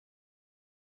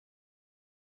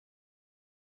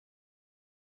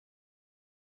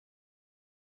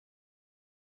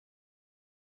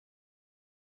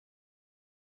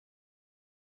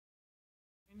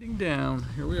Winding down,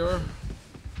 here we are,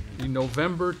 the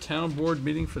November Town Board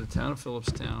meeting for the town of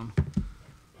Philipstown.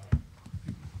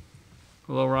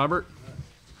 Hello, Robert.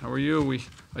 How are you?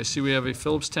 I see we have a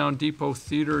Philipstown Depot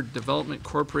Theater Development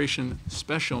Corporation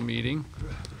special meeting.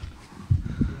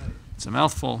 It's a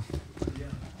mouthful. Yeah.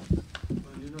 Well,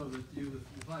 you know that the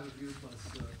five of you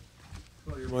plus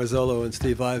Claudia Marzolo and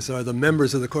Steve Ives are the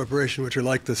members of the corporation, which are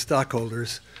like the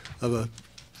stockholders of a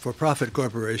for-profit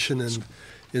corporation, and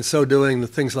in so doing, the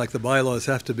things like the bylaws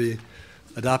have to be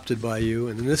adopted by you.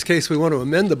 And in this case, we want to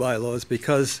amend the bylaws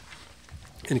because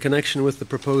in connection with the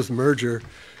proposed merger,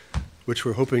 which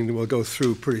we're hoping will go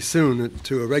through pretty soon,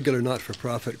 to a regular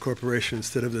not-for-profit corporation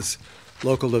instead of this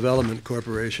local development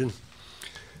corporation,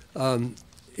 the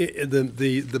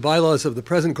bylaws of the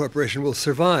present corporation will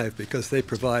survive because they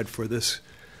provide for this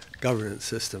governance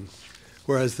system,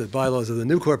 whereas the bylaws of the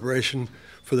new corporation,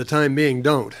 for the time being,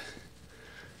 don't.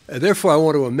 Therefore, I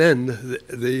want to amend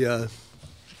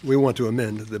we want to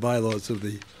amend the bylaws of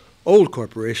the old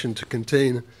corporation to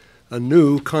contain a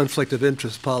new conflict of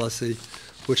interest policy,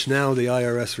 which now the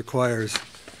IRS requires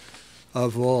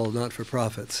of all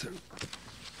not-for-profits.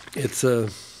 It's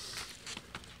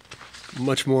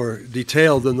much more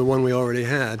detailed than the one we already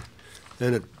had,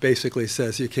 and it basically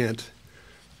says you can't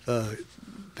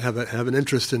have an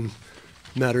interest in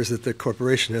matters that the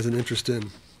corporation has an interest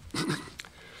in.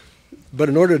 But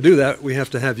in order to do that, we have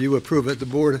to have you approve it. The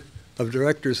board of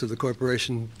directors of the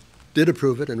corporation did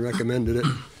approve it and recommended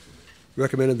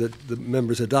that the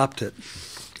members adopt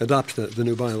the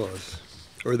new bylaws,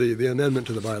 or the amendment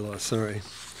to the bylaws, sorry.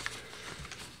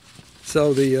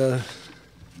 So the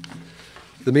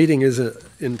meeting is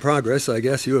in progress. I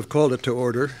guess you have called it to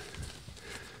order.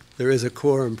 There is a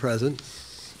quorum present.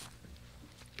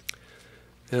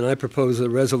 And I propose a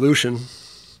resolution.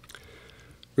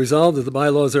 Resolved that the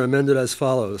bylaws are amended as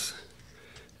follows.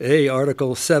 A,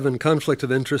 Article 7, Conflict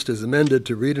of Interest, is amended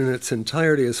to read in its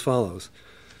entirety as follows.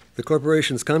 The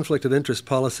corporation's conflict of interest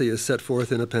policy is set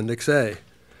forth in Appendix A.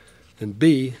 And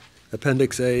B,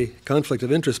 Appendix A, Conflict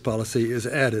of Interest policy, is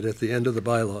added at the end of the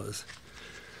bylaws.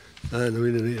 And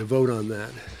we need a vote on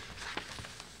that.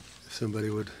 If somebody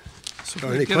would. So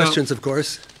Any questions, of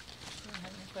course? Don't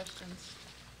have any questions.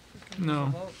 No,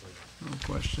 no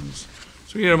questions.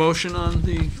 So we get a motion on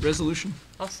the resolution?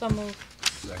 Also move.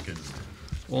 Second.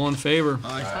 All in favor?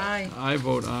 Aye. I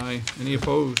vote aye. Any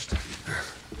opposed?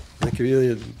 Thank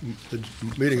you. The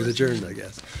meeting is adjourned, I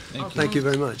guess. Thank you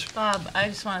very much. Bob, I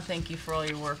just want to thank you for all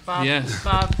your work. Bob, Yes.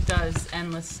 Bob does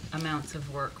endless amounts of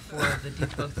work for the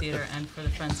Depot Theater and for the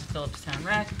Friends of Philipstown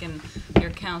Rec, and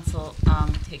your council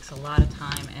takes a lot of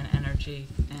time and energy,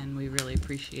 and we really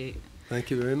appreciate it. Thank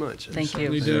you very much. Thank you.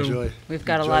 We do. We've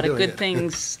got a enjoy lot of doing good it.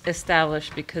 things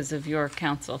established because of your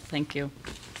council. Thank you.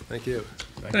 Thank you.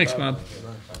 Thanks, Bob.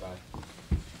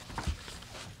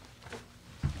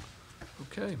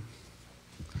 Okay.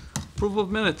 Approval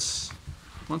of minutes.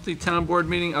 Monthly town board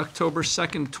meeting, October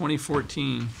 2nd,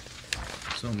 2014.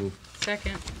 So moved.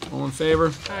 Second. All in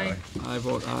favor? Aye. I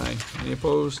vote aye. Any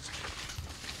opposed?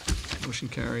 Motion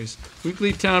carries.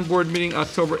 Weekly town board meeting,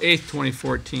 October 8th,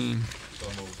 2014. So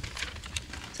moved.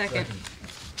 Second.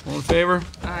 All in favor?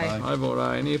 Aye. I vote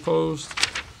aye. Any opposed?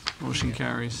 Motion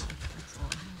carries.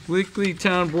 Weekly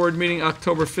town board meeting,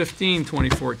 October 15,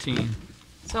 2014.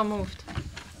 So moved.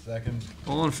 Second.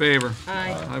 All in favor?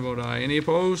 Aye. I vote aye. Any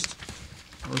opposed?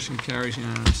 Motion carries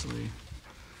unanimously.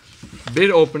 Bid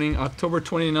opening, October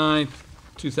 29th,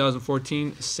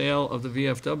 2014, sale of the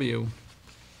VFW.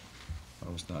 I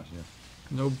was not here.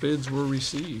 No bids were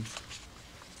received.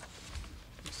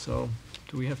 So,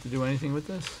 do we have to do anything with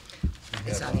this?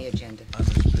 It's on the agenda. On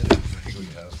this bid, we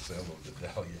have sale of the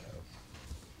Dahlia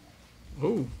House.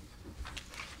 Oh,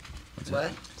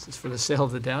 What? this is for the sale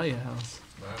of the Dahlia House.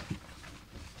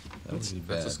 That would be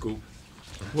bad. That's a scoop.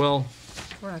 Well,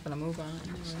 We're not going to move on it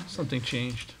anyway. something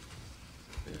changed,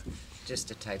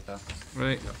 Just a typo.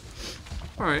 right?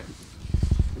 All right.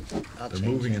 I'll They're change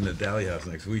moving it. in the Dahlia House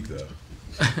next week, though.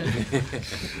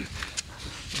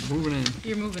 Moving in.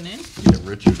 You're moving in? Yeah,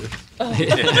 Richard is.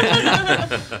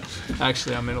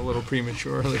 Actually, I'm in a little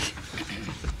prematurely.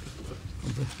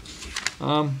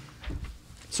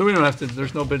 So we don't have to,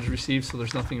 there's no bids received, so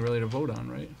there's nothing really to vote on,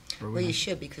 right? Or we- Well, you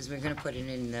should, because we're gonna put it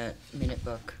in the minute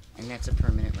book, and that's a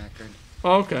permanent record.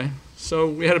 Oh, okay. So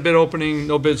we had a bid opening,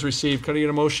 no bids received. Could I get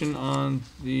a motion on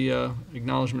the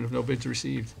acknowledgement of no bids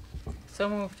received? So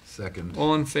moved. Second.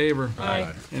 All in favor?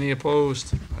 Aye. Any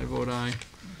opposed? I vote aye.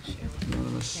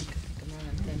 Unanimous. Can't put the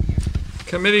moment in here.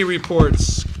 Committee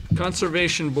reports.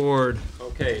 Conservation Board.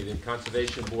 Okay, the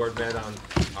Conservation Board met on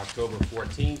October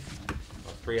 14th.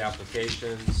 3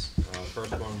 applications.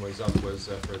 First one was for a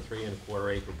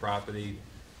 3¼ acre property.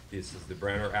 This is the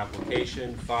Brenner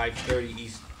application, 530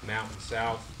 East Mountain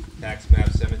South, tax map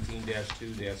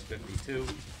 17-2-52.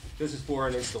 This is for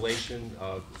an installation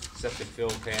of septic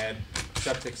fill pad,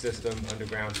 septic system,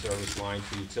 underground service line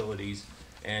to utilities,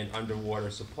 and underwater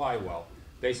supply well.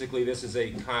 Basically, this is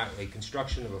a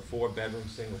construction of a 4-bedroom,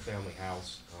 single-family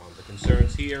house. The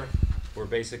concerns here were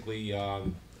basically,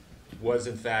 was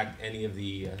in fact any of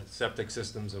the septic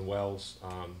systems and wells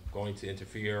going to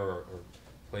interfere or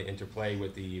interplay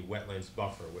with the wetlands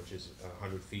buffer, which is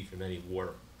 100 feet from any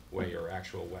waterway or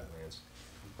actual wetlands.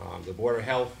 The Board of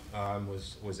Health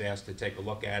was asked to take a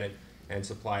look at it and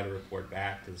supply the report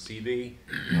back to the CB,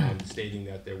 stating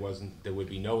that there would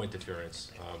be no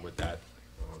interference with that.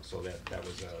 So that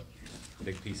was a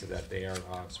big piece of that there.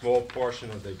 Small portion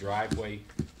of the driveway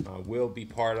will be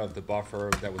part of the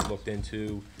buffer that was looked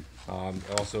into,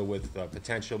 also with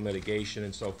potential mitigation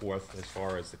and so forth as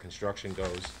far as the construction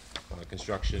goes.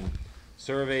 Construction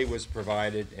survey was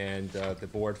provided, and the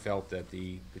board felt that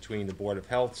between the Board of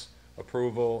Health's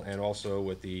approval and also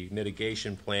with the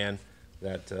mitigation plan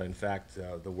that in fact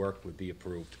the work would be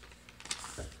approved.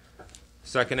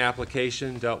 Second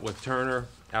application dealt with Turner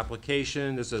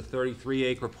application. This is a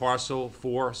 33-acre parcel,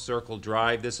 4 Circle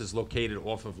Drive. This is located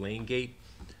off of Lane Gate,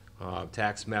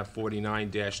 tax map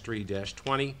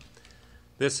 49-3-20.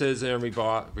 This is in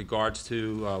regards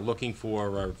to looking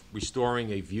for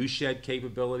restoring a view shed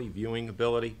capability, viewing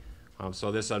ability.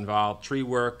 So this involved tree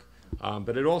work,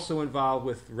 but it also involved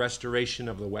with restoration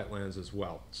of the wetlands as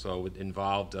well. So it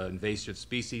involved invasive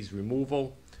species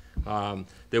removal.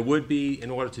 There would be,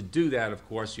 in order to do that, of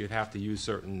course, you'd have to use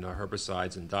certain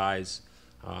herbicides and dyes,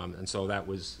 and so that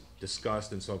was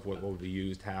discussed and so forth, what would be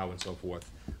used, how, and so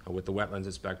forth, with the wetlands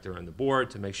inspector and the board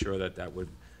to make sure that that would,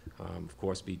 of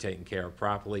course, be taken care of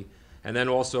properly. And then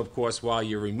also, of course, while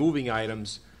you're removing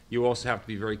items, you also have to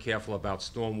be very careful about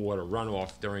stormwater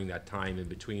runoff during that time in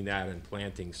between that and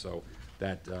planting. So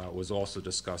that was also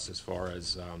discussed as far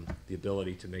as the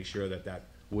ability to make sure that that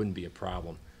wouldn't be a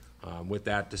problem. With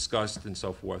that discussed and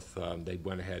so forth, they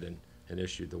went ahead and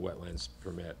issued the wetlands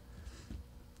permit.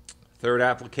 Third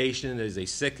application is a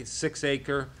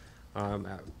 6-acre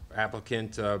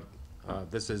applicant.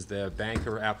 This is the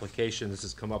banker application. This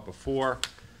has come up before.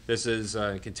 This is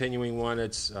a continuing one.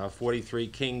 It's 43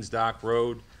 Kings Dock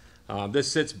Road.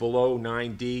 This sits below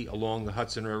 9D along the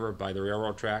Hudson River by the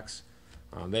railroad tracks.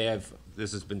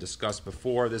 This has been discussed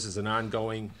before. This is an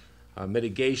ongoing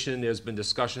mitigation. There's been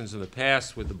discussions in the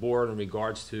past with the board in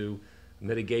regards to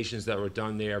mitigations that were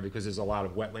done there because there's a lot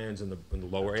of wetlands in the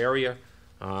lower area.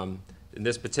 In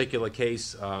this particular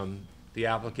case, the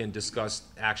applicant discussed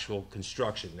actual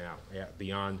construction now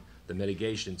beyond the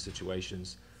mitigation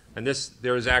situations. And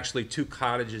there is actually 2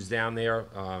 cottages down there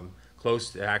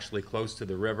close to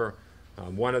the river.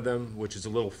 One of them, which is a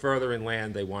little further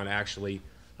inland, they want to actually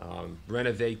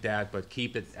renovate that but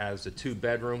keep it as a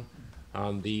 2-bedroom.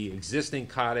 The existing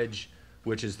cottage,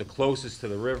 which is the closest to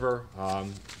the river,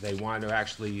 they want to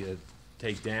actually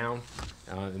take down,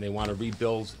 and they want to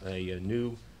rebuild a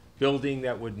new building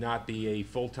that would not be a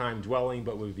full-time dwelling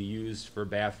but would be used for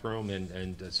bathroom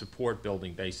and support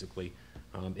building, basically.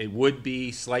 It would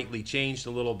be slightly changed a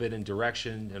little bit in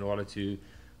direction in order to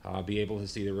be able to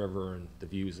see the river and the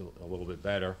views a little bit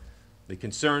better. The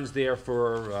concerns there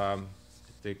for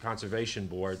the Conservation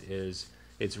Board is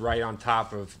it's right on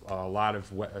top of a lot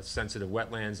of sensitive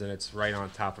wetlands, and it's right on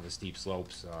top of the steep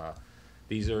slopes.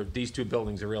 These 2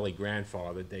 buildings are really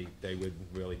grandfathered. They would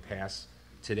really pass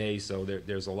today, so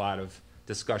there's a lot of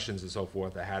discussions and so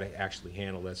forth on how to actually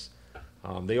handle this.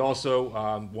 They also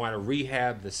want to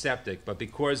rehab the septic, but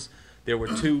because there were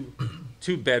 2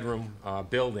 2-bedroom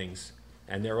buildings,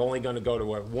 and they're only going to go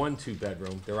to a 1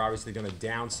 2-bedroom, they're obviously going to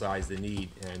downsize the need,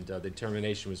 and the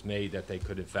determination was made that they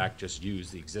could in fact just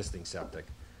use the existing septic.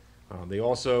 They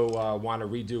also want to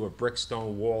redo a brick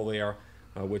stone wall there,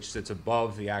 which sits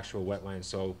above the actual wetland,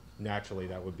 so naturally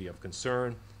that would be of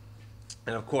concern.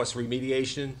 And of course,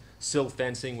 remediation, silt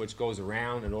fencing, which goes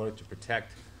around in order to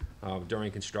protect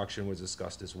during construction, was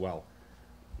discussed as well.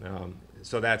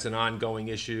 So that's an ongoing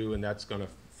issue, and that's going to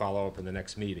follow up in the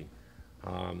next meeting.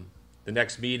 The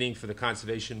next meeting for the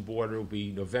Conservation Board will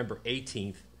be November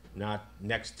 18th, not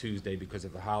next Tuesday because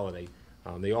of the holiday.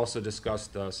 They also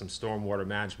discussed some stormwater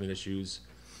management issues,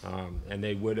 and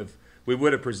we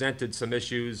would have presented some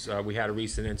issues. We had a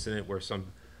recent incident where some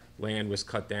land was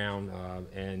cut down,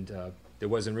 and there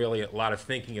wasn't really a lot of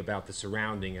thinking about the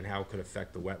surrounding and how it could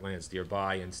affect the wetlands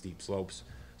nearby and steep slopes.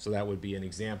 So that would be an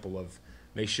example of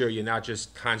make sure you're not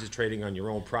just concentrating on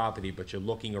your own property, but you're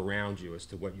looking around you as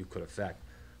to what you could affect.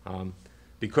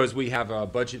 Because we have a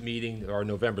budget meeting, our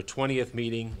November 20th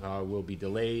meeting will be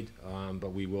delayed,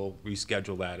 but we will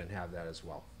reschedule that and have that as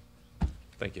well.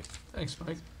 Thank you. Thanks,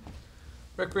 Mike.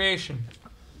 Recreation.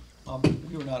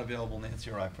 We were not available, Nancy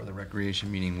or I, for the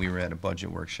recreation meeting. We were at a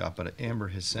budget workshop, but Amber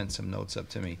has sent some notes up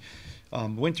to me.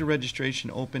 Winter registration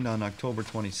opened on October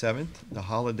 27th. The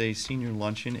holiday senior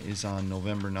luncheon is on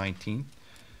November 19th.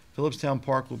 Philipstown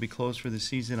Park will be closed for the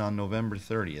season on November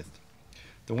 30th.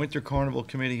 The Winter Carnival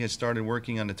Committee has started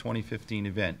working on the 2015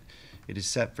 event. It is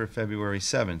set for February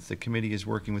 7th. The committee is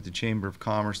working with the Chamber of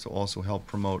Commerce to also help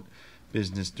promote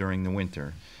business during the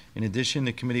winter. In addition,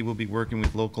 the committee will be working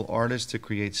with local artists to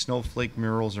create snowflake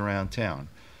murals around town.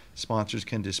 Sponsors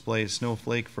can display a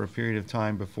snowflake for a period of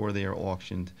time before they are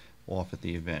auctioned off at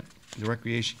the event. The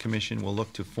Recreation Commission will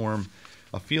look to form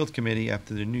a field committee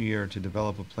after the new year to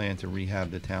develop a plan to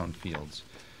rehab the town fields.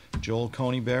 Joel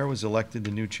Coneybear was elected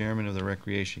the new chairman of the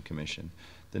Recreation Commission.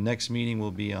 The next meeting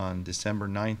will be on December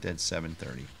 9th at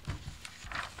 7:30.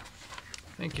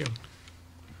 Thank you.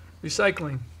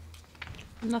 Recycling.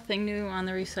 Nothing new on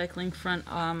the recycling front.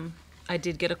 I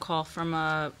did get a call from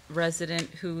a resident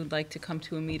who would like to come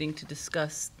to a meeting to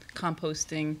discuss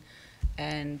composting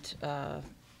and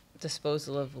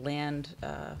disposal of land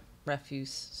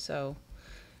refuse. So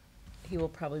he will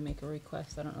probably make a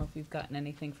request. I don't know if you've gotten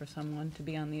anything for someone to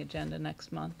be on the agenda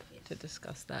next month to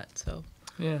discuss that. So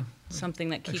Yeah. something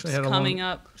that keeps Actually had a coming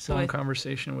up. So Long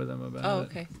conversation with him about it. oh,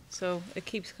 okay. So it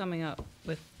keeps coming up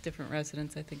with different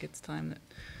residents. I think it's time that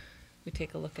we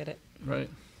take a look at it. Right.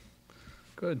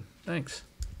 Good, thanks.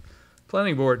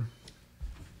 Planning Board.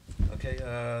 Okay,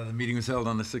 the meeting was held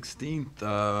on the 16th.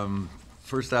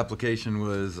 First application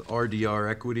was RDR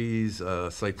Equities,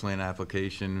 site plan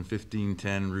application,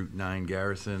 1510 Route 9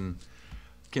 Garrison.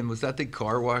 Kim, was that the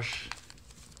car wash?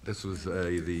 This was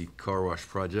the car wash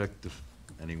project, if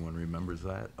anyone remembers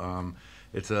that.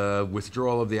 It's a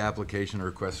withdrawal of the application, a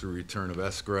request for return of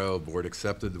escrow. Board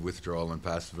accepted the withdrawal and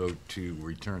passed vote to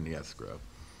return the escrow.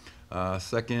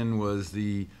 Second was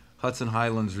the Hudson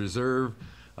Highlands Reserve.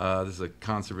 This is a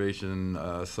conservation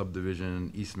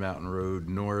subdivision, East Mountain Road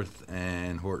North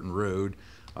and Horton Road.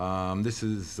 This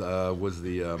was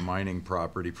the mining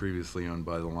property previously owned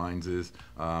by the Lineses,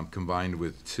 combined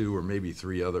with 2 or maybe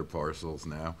 3 other parcels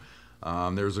now.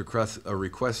 There's a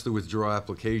request to withdraw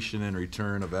application and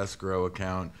return of escrow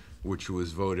account, which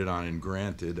was voted on and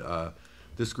granted.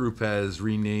 This group has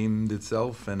renamed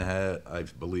itself and I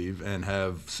believe, and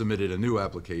have submitted a new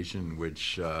application,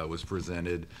 which was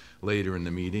presented later in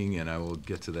the meeting, and I will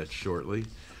get to that shortly.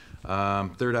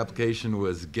 Third application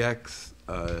was Gex.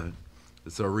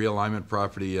 It's a realignment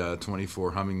property,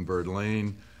 24 Hummingbird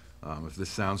Lane. If this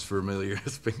sounds familiar,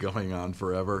 it's been going on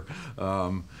forever,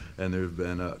 and there have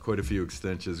been quite a few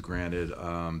extensions granted.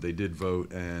 They did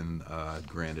vote and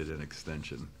granted an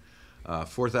extension.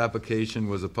 Fourth application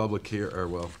was a public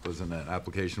wasn't an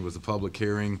application, was a public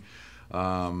hearing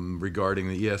regarding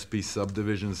the ESP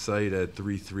subdivision site at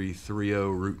 3330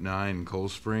 Route 9 in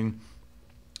Cold Spring.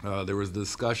 There was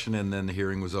discussion and then the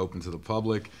hearing was open to the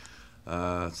public.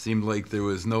 Seemed like there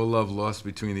was no love lost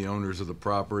between the owners of the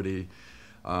property,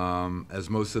 as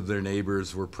most of their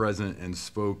neighbors were present and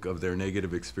spoke of their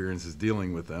negative experiences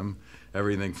dealing with them.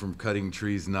 Everything from cutting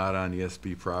trees not on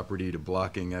ESP property to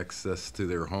blocking access to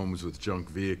their homes with junk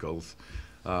vehicles.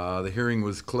 The hearing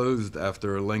was closed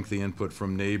after a lengthy input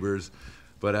from neighbors,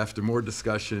 but after more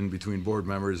discussion between board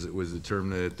members, it was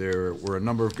determined that there were a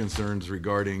number of concerns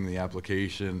regarding the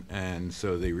application, and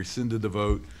so they rescinded the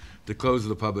vote to close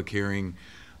the public hearing,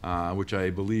 which I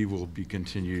believe will be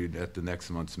continued at the next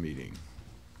month's meeting.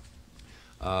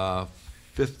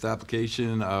 Fifth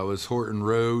application was Horton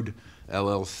Road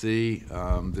LLC.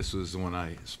 This was the one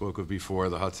I spoke of before,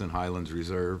 the Hudson Highlands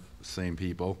Reserve, same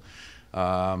people.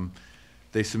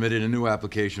 They submitted a new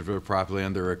application for the property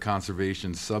under a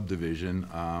conservation subdivision.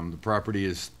 The property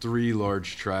is 3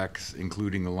 large tracts,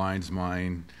 including the Lines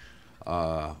Mine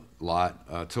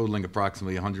lot, totaling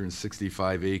approximately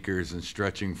 165 acres and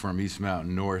stretching from East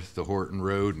Mountain North to Horton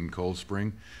Road in Cold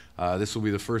Spring. This will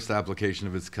be the first application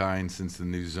of its kind since the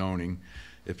new zoning.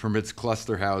 It permits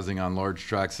cluster housing on large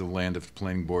tracts of land if the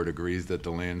planning board agrees that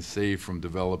the land saved from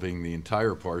developing the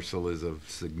entire parcel is of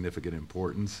significant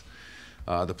importance.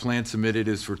 The plan submitted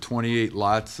is for 28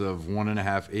 lots of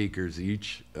 1.5 acres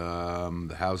each.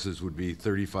 The houses would be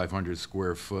 3,500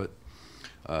 square foot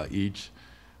each.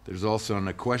 There's also an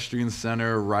equestrian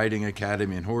center, riding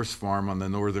academy, and horse farm on the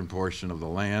northern portion of the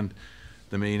land.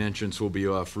 The main entrance will be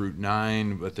off Route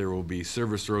 9, but there will be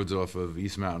service roads off of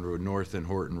East Mountain Road North and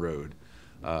Horton Road.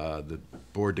 The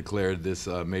board declared this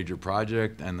a major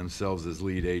project and themselves as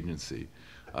lead agency.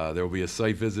 There will be a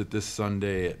site visit this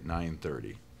Sunday at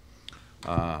 9:30.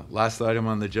 Last item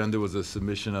on the agenda was a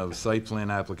submission of site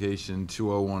plan application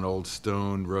 201 Old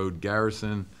Stone Road,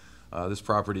 Garrison. This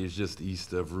property is just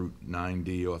east of Route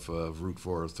 9D off of Route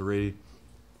 403.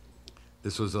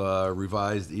 This was a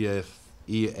revised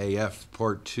EAF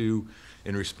Part 2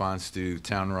 in response to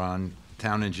town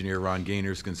engineer Ron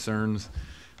Gaynor's concerns.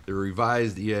 The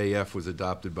revised EAF was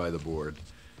adopted by the board.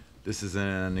 This is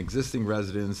an existing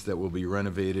residence that will be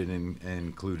renovated and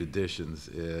include additions.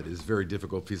 It is a very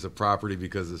difficult piece of property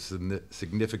because of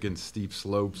significant steep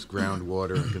slopes,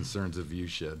 groundwater, and concerns of view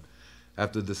shed.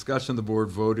 After discussion, the board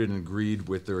voted and agreed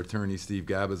with their attorney, Steve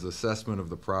Gabba's assessment of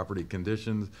the property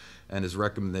conditions and his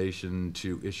recommendation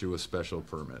to issue a special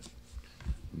permit.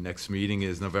 Next meeting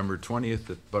is November 20th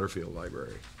at Butterfield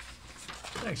Library.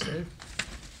 Thanks, Dave.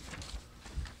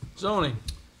 Zoning.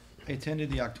 I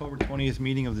attended the October 20th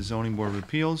meeting of the Zoning Board of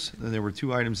Appeals. There were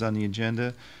 2 items on the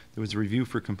agenda. There was a review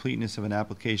for completeness of an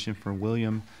application for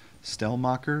William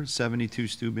Stellmacher, 72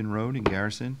 Steuben Road in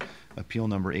Garrison, appeal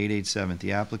number 887.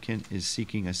 The applicant is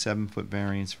seeking a 7-foot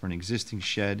variance for an existing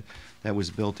shed that was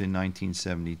built in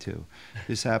 1972.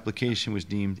 This application was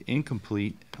deemed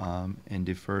incomplete and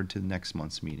deferred to the next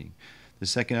month's meeting. The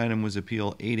second item was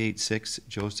appeal 886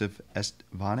 Joseph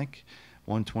Estvanik,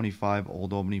 125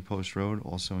 Old Albany Post Road,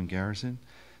 also in Garrison.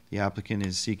 The applicant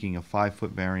is seeking a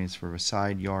 5-foot variance for a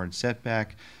side yard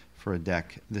setback for a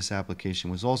deck. This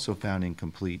application was also found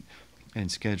incomplete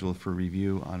and scheduled for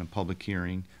review and a public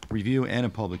hearing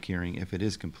if it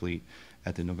is complete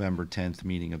at the November 10th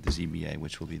meeting of the ZBA,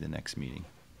 which will be the next meeting.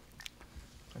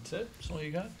 That's it? That's all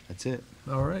you got? That's it.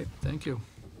 All right, thank you.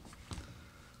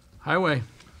 Highway.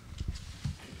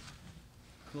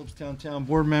 Philipstown Town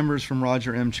Board members from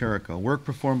Roger M. Cherico. Work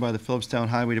performed by the Philipstown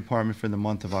Highway Department for the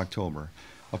month of October.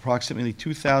 Approximately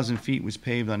 2,000 feet was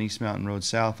paved on East Mountain Road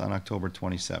South on October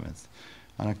 27th.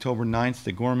 On October 9th,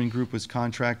 the Gorman Group was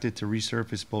contracted to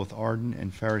resurface both Arden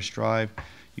and Ferris Drive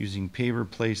using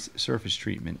paver-placed surface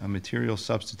treatment, a material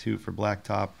substitute for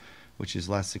blacktop, which is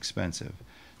less expensive.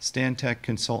 Stantec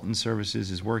Consultant Services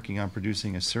is working on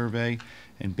producing a survey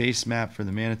and base map for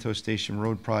the Manitou Station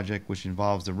Road project, which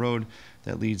involves the road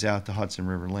that leads out to Hudson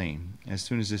River Lane. As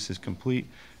soon as this is complete,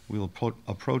 we will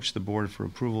approach the board for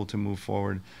approval to move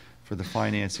forward for the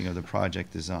financing of the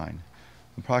project design.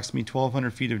 Approximately 1,200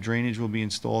 feet of drainage will be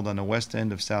installed on the west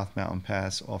end of South Mountain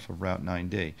Pass off of Route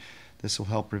 9D. This will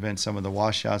help prevent some of the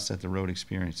washouts that the road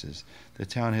experiences. The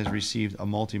town has received a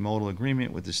multimodal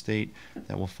agreement with the state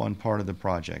that will fund part of the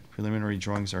project. Preliminary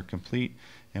drawings are complete,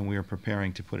 and we are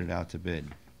preparing to put it out to bid.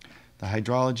 The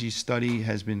hydrology study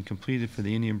has been completed for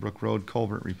the Indian Brook Road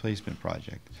Culvert Replacement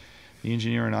Project. The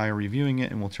engineer and I are reviewing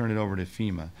it, and we'll turn it over to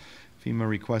FEMA. FEMA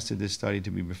requested this study to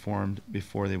be performed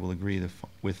before they will agree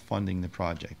with funding the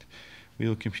project. We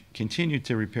will continue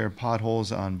to repair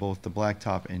potholes on both the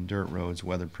blacktop and dirt roads,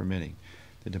 weather permitting.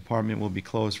 The department will be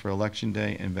closed for Election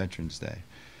Day and Veterans Day.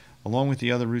 Along with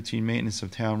the other routine maintenance of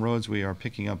town roads, we are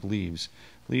picking up leaves.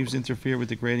 Leaves interfere with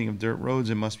the grading of dirt roads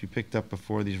and must be picked up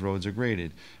before these roads are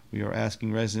graded. We are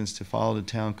asking residents to follow the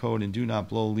town code and do not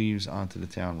blow leaves onto the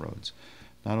town roads.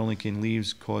 Not only can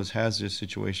leaves cause hazardous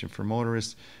situation for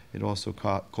motorists, it also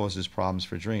causes problems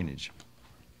for drainage.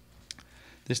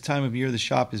 This time of year, the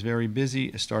shop is very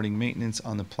busy, starting maintenance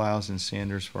on the plows and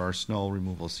sanders for our snow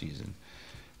removal season.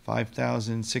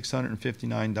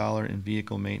 $5,659 in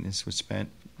vehicle maintenance was spent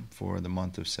for the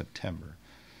month of September.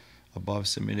 Above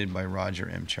submitted by Roger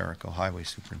M. Cherico, Highway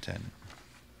Superintendent.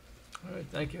 All right,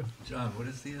 thank you. John, what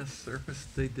is the surface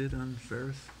they did on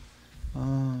Ferris?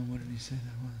 What did he say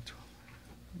that was?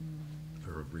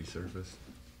 Or resurface?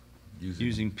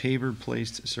 Using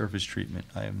paver-placed surface treatment.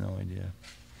 I have no idea.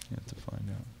 You have to find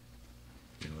out.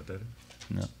 You know what that is?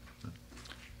 No.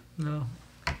 No,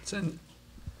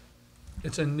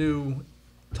 it's a new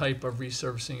type of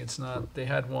resurfacing. It's not, they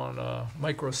had one,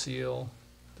 micro seal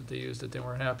that they used that they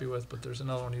weren't happy with, but there's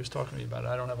another one he was talking to me about.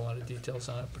 I don't have a lot of details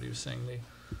on it, but he was saying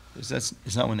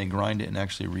It's not when they grind it and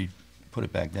actually put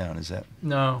it back down, is that?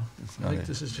 no, It's I not think it.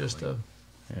 this is just a,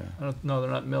 Yeah. I don't, no,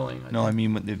 they're not milling. No, I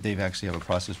think. mean, they've actually have a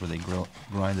process where they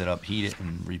grind it up, heat it,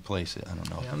 and replace it. I don't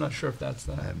know. Yeah, I'm not sure if that's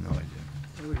I that. have no idea.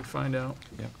 Maybe we can find out.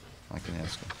 Yep, I can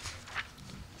ask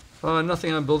them.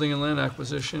 Nothing on building and land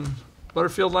acquisition.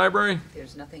 Butterfield Library?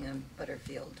 There's nothing on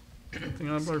Butterfield. Nothing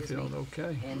on Excuse Butterfield, me.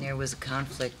 okay. And there was a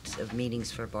conflict of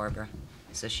meetings for Barbara,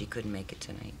 so she couldn't make it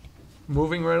tonight.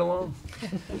 Moving right along. I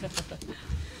got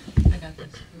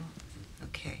this.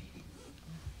 Okay.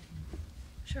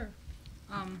 Sure.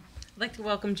 I'd like to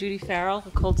welcome Judy Farrell, a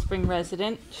Cold Spring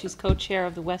resident. She's co-chair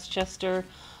of the Westchester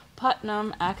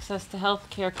Putnam Access to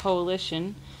Healthcare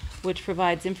Coalition. which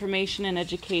provides information and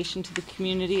education to the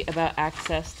community about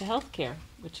access to health care,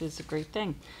 which is a great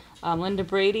thing. Linda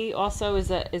Brady also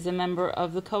is a member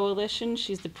of the coalition.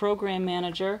 She's the program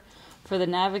manager for the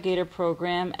Navigator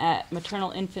program at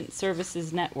Maternal Infant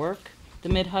Services Network, the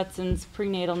Mid-Hudson's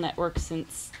prenatal network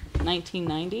since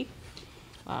 1990.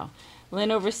 Wow.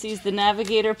 Lynn oversees the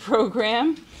Navigator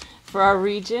program for our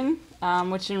region,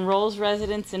 which enrolls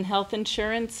residents in health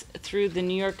insurance through the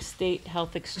New York State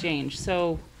Health Exchange.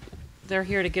 So they're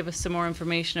here to give us some more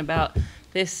information about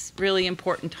this really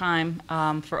important time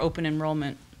for open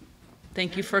enrollment.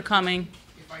 Thank you for coming.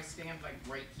 If I stand like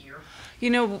right here. You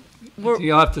know,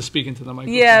 You'll have to speak into the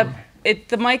microphone. yeah,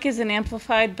 the mic isn't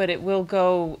amplified, but it will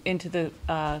go into the TV.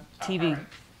 All right.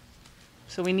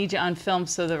 So we need you on film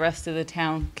so the rest of the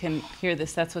town can hear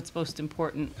this. That's what's most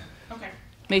important. Okay.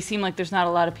 May seem like there's not a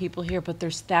lot of people here, but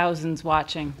there's thousands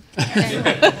watching. Thank you.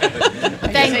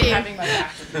 Having my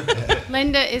back to me.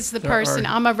 Linda is the There person,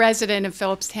 are- I'm a resident of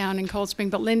Philipstown in Cold Spring,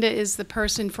 but Linda is the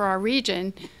person for our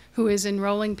region who is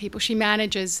enrolling people. She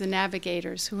manages the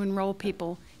navigators who enroll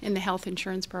people in the health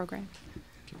insurance program.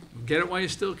 Get it while you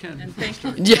still can. And thank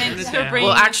you. Yeah. Thanks for bringing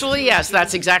Well, this actually, yes,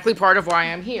 that's exactly part of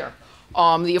why I'm here.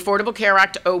 The Affordable Care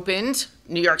Act opened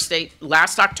New York State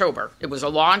last October. It was a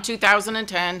law in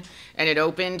 2010, and it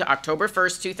opened October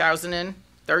 1st,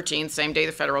 2013, same day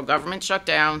the federal government shut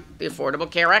down. The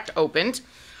Affordable Care Act opened.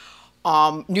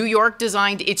 New York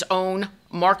designed its own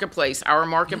marketplace. Our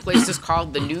marketplace is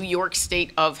called the New York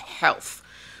State of Health.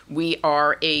 We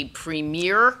are a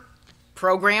premier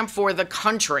program for the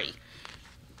country.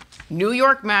 New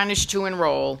York managed to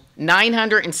enroll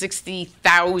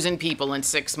 960,000 people in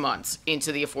 6 months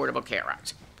into the Affordable Care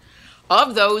Act.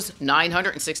 Of those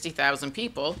 960,000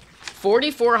 people,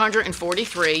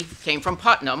 4,443 came from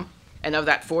Putnam, and of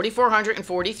that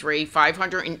 4,443,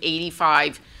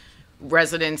 585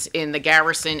 residents in the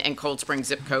Garrison and Cold Spring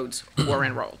zip codes were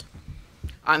enrolled.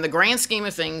 On the grand scheme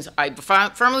of things, I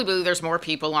firmly believe there's more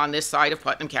people on this side of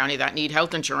Putnam County that need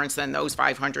health insurance than those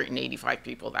 585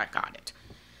 people that got it.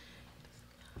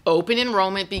 Open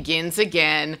enrollment begins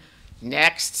again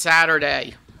next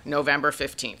Saturday, November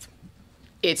 15th.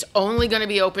 It's only going to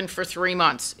be open for 3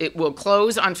 months. It will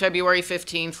close on February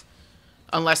 15th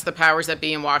unless the powers that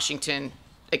be in Washington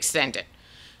extend it.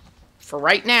 For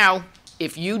right now,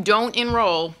 if you don't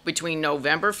enroll between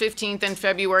November 15th and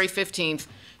February 15th,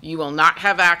 you will not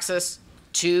have access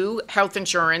to health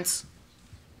insurance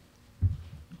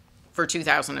for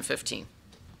 2015.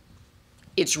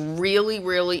 It's really,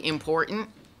 really important.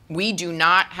 We do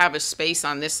not have a space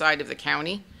on this side of the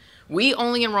county. We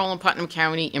only enroll in Putnam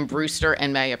County, in Brewster,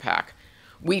 and Mayapack.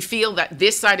 We feel that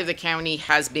this side of the county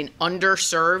has been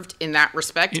underserved in that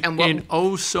respect. In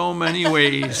oh so many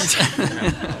ways.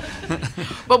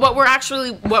 But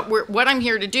what I'm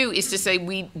here to do is to say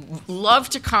we'd love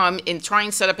to come and try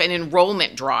and set up an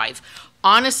enrollment drive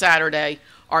on a Saturday.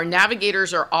 Our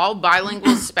navigators are all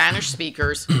bilingual Spanish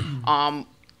speakers.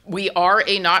 We are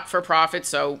a not-for-profit,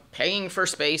 so paying for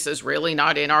space is really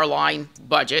not in our line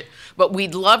budget. But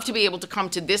we'd love to be able to come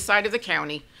to this side of the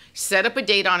county, set up a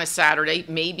date on a Saturday,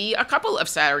 maybe a couple of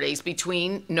Saturdays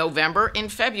between November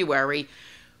and February,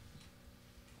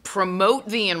 promote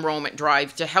the enrollment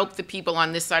drive to help the people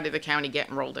on this side of the county get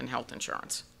enrolled in health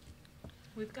insurance.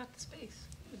 We've got the space.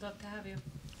 We'd love to have you.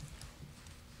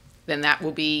 Then that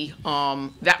would be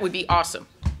awesome.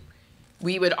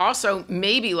 We would also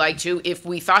maybe like to, if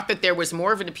we thought that there was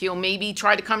more of an appeal, maybe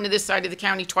try to come to this side of the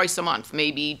county twice a month,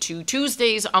 maybe 2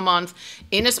 Tuesdays a month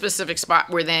in a specific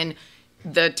spot where then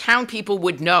the town people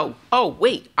would know, oh,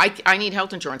 wait, I need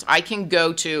health insurance. I can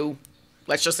go to,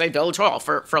 let's just say Village Hall,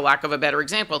 for lack of a better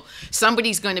example.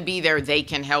 Somebody's going to be there, they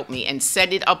can help me, and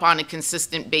set it up on a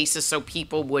consistent basis so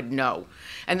people would know.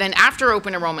 And then after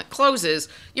open enrollment closes,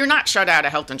 you're not shut out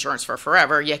of health insurance for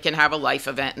forever. You can have a life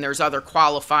event, and there's other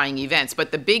qualifying events.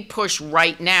 But the big push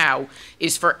right now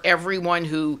is for everyone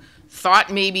who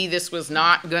thought maybe this was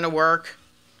not going to work,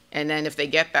 and then if they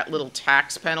get that little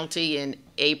tax penalty in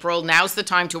April, now's the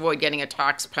time to avoid getting a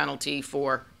tax penalty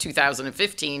for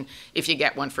 2015 if you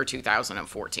get one for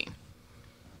 2014.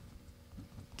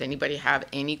 Does anybody have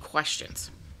any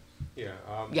questions? Yeah.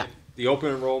 Yeah. The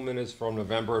open enrollment is from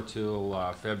November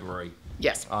till February.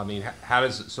 Yes. I mean, how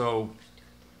does, so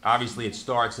obviously it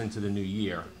starts into the new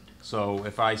year. So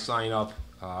if I sign up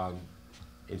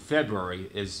in February,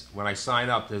 when I sign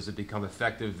up, does it become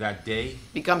effective that day?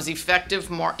 Becomes effective,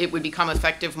 it would become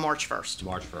effective March 1st.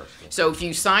 March 1st. So if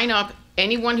you sign up,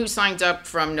 anyone who signs up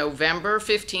from November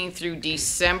 15th through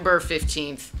December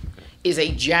 15th is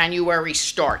a January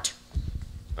start.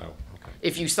 Oh, okay.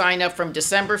 If you sign up from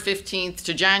December 15th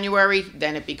to January,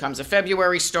 then it becomes a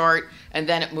February start, and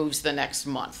then it moves the next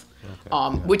month.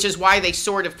 Which is why they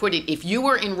sort of put it, if you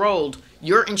were enrolled,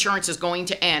 your insurance is going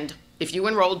to end. If you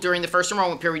enrolled during the first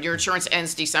enrollment period, your insurance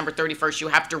ends December 31st, you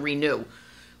have to renew,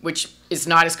 which is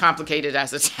not as complicated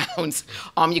as it sounds.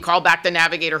 You call back the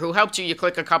navigator who helped you, you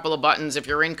click a couple of buttons. If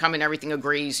your income and everything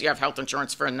agrees, you have health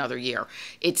insurance for another year.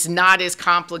 It's not as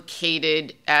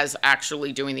complicated as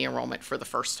actually doing the enrollment for the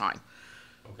first time.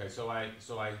 Okay, so I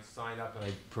sign up and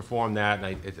I perform that,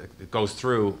 and it goes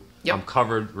through. Yep. I'm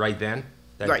covered right then,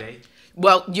 that Right. day?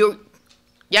 Well, you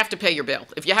have to pay your bill.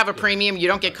 If you have a premium, you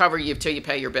don't get covered until you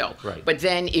pay your bill. Right. But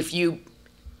then if you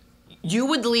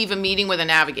would leave a meeting with a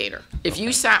navigator. If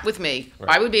you sat with me,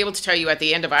 Right. I would be able to tell you at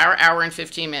the end of our hour and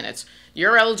 15 minutes,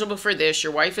 you're eligible for this,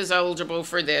 your wife is eligible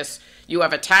for this, you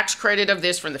have a tax credit of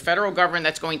this from the federal government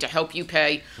that's going to help you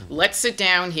pay. Let's sit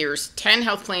down, here's 10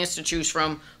 health plans to choose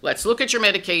from, let's look at your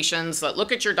medications, let's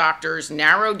look at your doctors,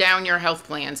 narrow down your health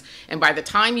plans, and by the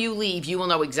time you leave, you will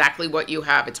know exactly what you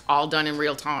have. It's all done in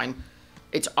real time.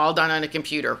 It's all done on a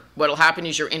computer. What'll happen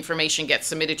is your information gets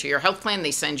submitted to your health plan,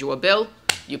 they send you a bill,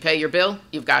 you pay your bill,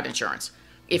 you've got insurance.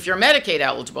 If you're Medicaid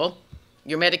eligible,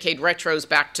 your Medicaid retros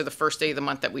back to the first day of the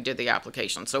month that we did the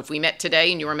application. So if we met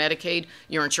today and you were Medicaid,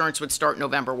 your insurance would start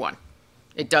November 1.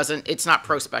 It's not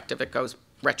prospective, it goes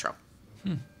retro.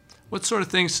 What sort of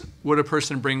things would a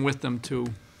person bring with them to,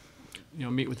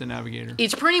 meet with the navigator?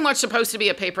 It's pretty much supposed to be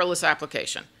a paperless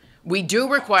application. We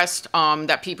do request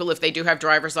that people, if they do have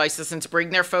driver's licenses,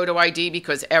 bring their photo ID,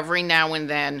 because every now and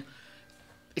then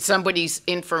somebody's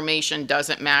information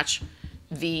doesn't match.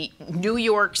 The New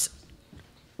York's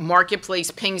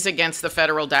marketplace pings against the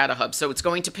federal data hub. So it's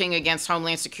going to ping against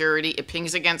Homeland Security, it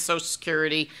pings against Social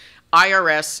Security,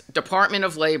 IRS, Department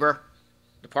of Labor,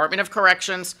 Department of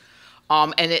Corrections,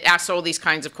 and it asks all these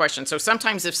kinds of questions. So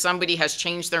sometimes if somebody has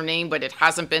changed their name, but it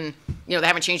hasn't been, they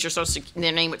haven't changed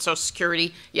their name with Social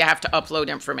Security, you have to upload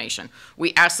information.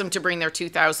 We ask them to bring their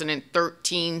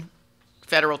 2013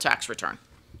 federal tax return,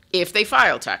 if they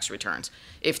file tax returns.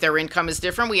 If their income is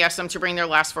different, we ask them to bring their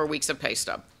last 4 weeks of pay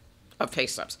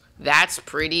stubs. That's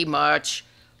pretty much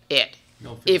it.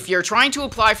 If you're trying to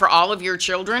apply for all of your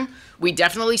children, we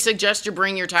definitely suggest you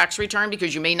bring your tax return,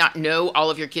 because you may not know all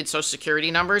of your kids' Social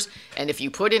Security numbers. And if you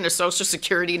put in a Social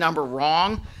Security number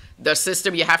wrong, the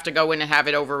system, you have to go in and have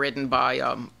it overridden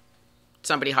by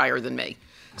somebody higher than me.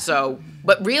 So,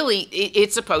 but really,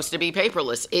 it's supposed to be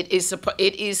paperless. It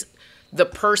is the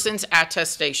person's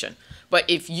attestation. But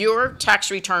if your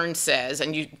tax return says,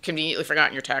 and you conveniently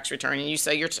forgotten your tax return, and you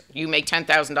say you make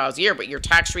 $10,000 a year, but your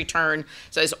tax return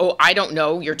says, oh, I don't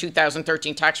know, your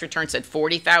 2013 tax return said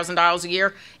 $40,000 a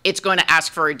year, it's going to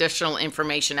ask for additional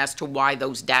information as to why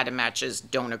those data matches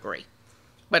don't agree.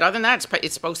 But other than that,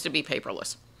 it's supposed to be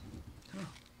paperless.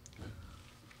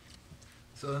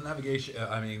 So the navigation,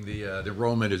 the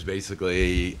enrollment is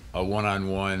basically a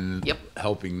one-on-one, Yep.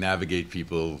 helping navigate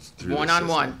people through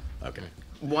One-on-one. the system. Okay.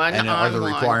 One-on-one. And are there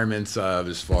requirements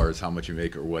as far as how much you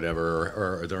make or whatever,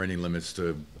 or are there any limits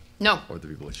to No. what the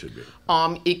people it should be?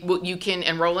 You can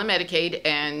enroll in Medicaid,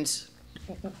 and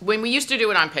when we used to do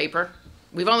it on paper,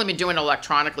 we've only been doing it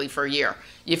electronically for a year.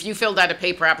 If you filled out a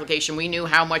paper application, we knew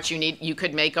how much you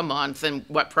could make a month and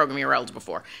what program you're eligible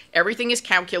for. Everything is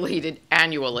calculated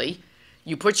annually.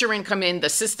 You put your income in, the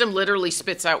system literally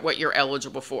spits out what you're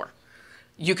eligible for.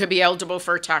 You could be eligible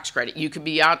for a tax credit. You could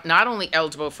be not only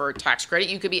eligible for a tax credit,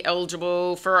 you could be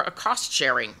eligible for a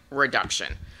cost-sharing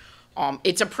reduction.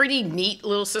 It's a pretty neat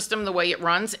little system the way it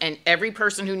runs, and every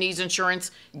person who needs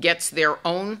insurance gets their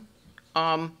own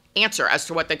answer as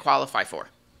to what they qualify for.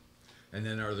 And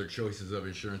then are there choices of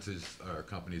insurances or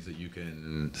companies that you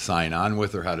can sign on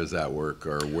with, or how does that work,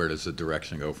 or where does the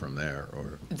direction go from there?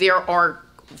 Or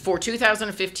For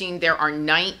 2015, there are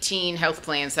 19 health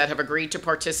plans that have agreed to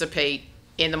participate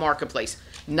in the marketplace.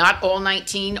 Not all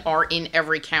 19 are in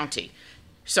every county.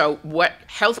 So what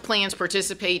health plans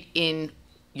participate in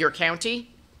your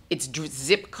county, it's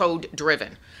zip code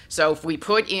driven. So if we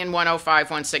put in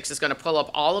 10516, it's going to pull up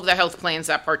all of the health plans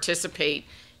that participate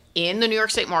in the New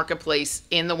York State marketplace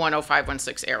in the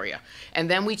 10516 area. And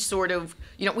then we sort of,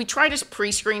 we try to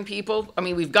pre-screen people. I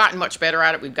mean, we've gotten much better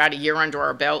at it. We've got a year under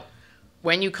our belt.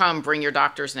 When you come, bring your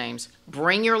doctor's names.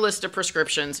 Bring your list of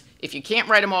prescriptions. If you can't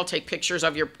write them all, take pictures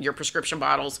of your prescription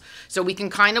bottles, so we can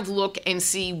kind of look and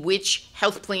see which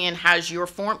health plan has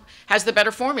the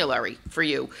better formulary for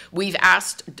you. We've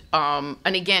asked, and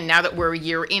again, now that we're a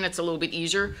year in, it's a little bit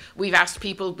easier. We've asked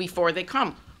people before they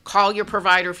come, call your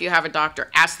provider if you have a doctor.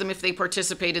 Ask them if they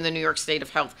participate in the New York State of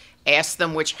Health. Ask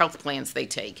them which health plans they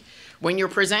take. When you're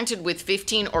presented with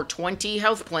 15 or 20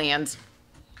 health plans,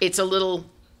 it's a little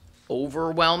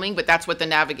overwhelming, but that's what the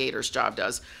navigator's job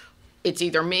does. It's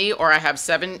either me or I have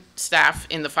 7 staff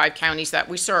in the 5 counties that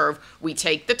we serve. We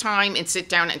take the time and sit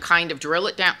down and kind of drill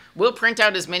it down. We'll print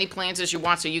out as many plans as you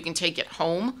want so you can take it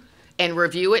home and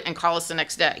review it and call us the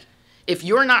next day. If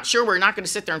you're not sure, we're not going to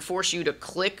sit there and force you to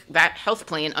click that health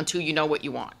plan until you know what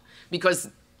you want. Because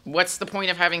what's the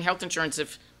point of having health insurance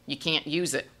if you can't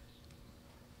use it?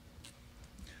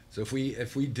 So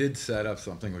if we did set up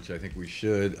something, which I think we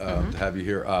should, to have you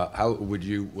here, how would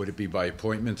it be by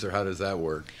appointments, or how does that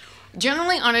work?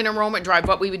 Generally, on an enrollment drive,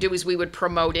 what we would do is we would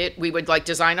promote it. We would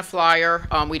design a flyer.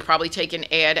 We'd probably take an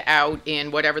ad out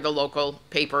in whatever the local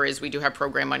paper is. We do have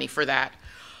program money for that.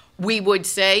 We would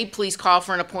say, please call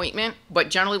for an appointment, but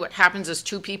generally what happens is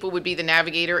 2 people would be the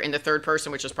navigator, and the 3rd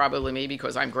person, which is probably me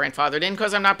because I'm grandfathered in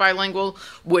because I'm not bilingual,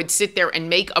 would sit there and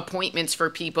make appointments for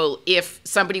people. If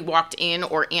somebody walked in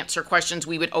or answer questions,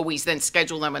 we would always then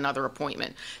schedule them another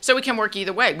appointment. So it can work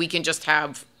either way. We can just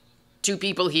have 2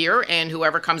 people here, and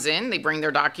whoever comes in, they bring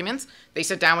their documents, they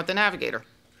sit down with the navigator.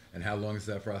 And how long is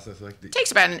that process like? It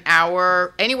takes about an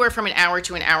hour, anywhere from an hour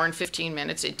to an hour and 15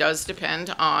 minutes. It does depend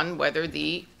on whether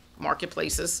the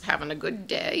marketplace is having a good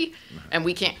day, and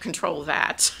we can't control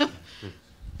that. Oh,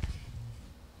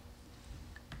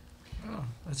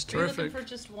 that's Are you looking terrific. for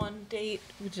just one date?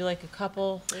 Would you like a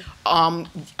couple?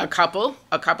 A couple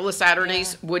of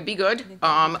Saturdays would be good.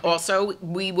 Also,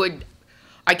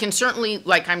 I can certainly,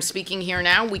 like I'm speaking here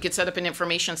now, we could set up an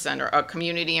information center, a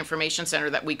community information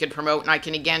center that we could promote, and I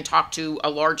can again talk to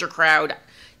a larger crowd,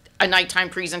 a nighttime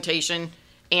presentation,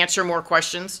 answer more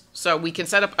questions. So we can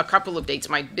set up a couple of dates.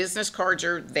 My business cards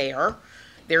are there.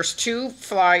 There's two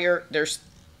flyers.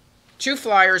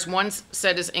 One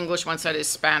set is English, one set is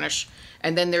Spanish.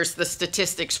 And then there's the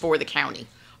statistics for the county.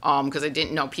 Because I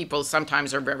didn't know people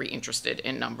sometimes are very interested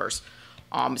in numbers.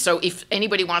 So if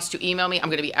anybody wants to email me, I'm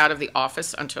going to be out of the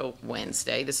office until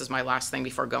Wednesday. This is my last thing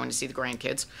before going to see the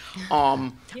grandkids.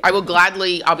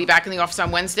 I'll be back in the office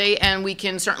on Wednesday, and we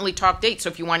can certainly talk dates. So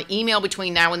if you want to email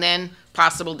between now and then,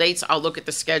 possible dates, I'll look at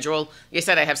the schedule. Like I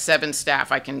said, I have 7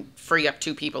 staff. I can free up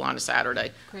 2 people on a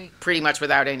Saturday. Great. Pretty much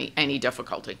without any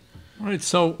difficulty. All right,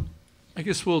 so I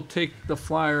guess we'll take the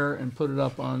flyer and put it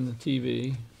up on the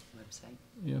TV. Website.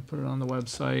 Yeah, put it on the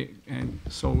website, and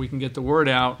so we can get the word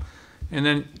out. And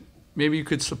then maybe you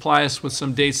could supply us with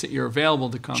some dates that you're available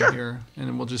to come Sure. here, and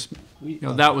then we'll just,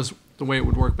 that was the way it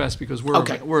would work best, because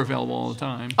Okay. we're available all the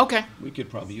time. Okay. We could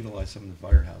probably utilize some of the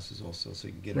firehouses also, so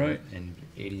you can get them Right. in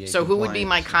ADA So who would be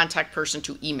my compliance. contact person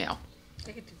to email?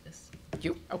 I could do this.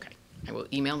 You? Okay. I will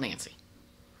email Nancy.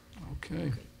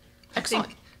 Okay. Excellent. I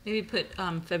think maybe put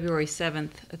February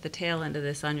 7th at the tail end of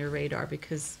this on your radar,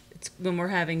 because it's when we're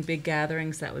having big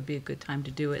gatherings, that would be a good time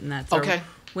to do it, and that's Okay. our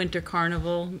winter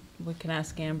carnival. We can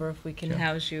ask Amber if we can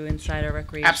house you inside our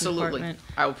recreation Absolutely. department.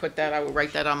 I will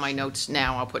write that on my notes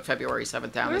now. I'll put February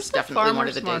 7th down. Where's It's the definitely one of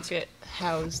farmers the dates. market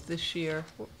housed this year?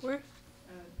 Where?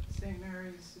 St.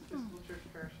 Mary's Episcopal Church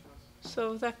Parish House.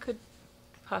 So that could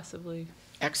possibly,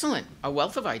 Excellent. A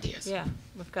wealth of ideas. yeah,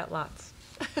 we've got lots.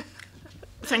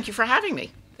 Thank you for having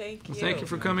me. Thank you. Well, thank you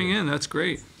for coming in, that's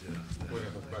great. We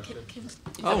have a question. Does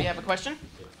Oh. somebody have a question?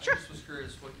 Sure. I just was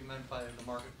curious what you meant by the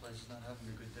marketplace not having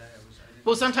a good day. I didn't-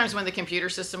 Well, sometimes when the computer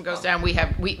system goes down,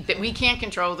 we can't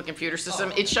control the computer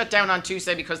system. It shut down on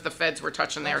Tuesday because the feds were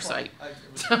touching their That's fine.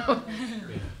 site. So.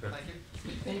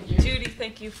 Thank you. Judy,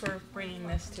 thank you for bringing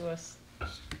this to us.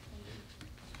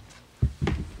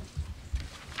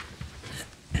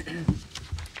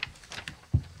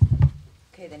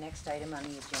 Okay, the next item on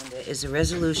the agenda is a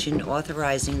resolution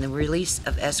authorizing the release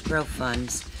of escrow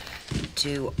funds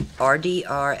to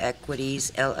RDR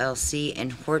Equities LLC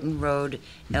and Horton Road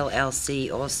LLC,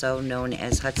 also known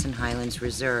as Hudson Highlands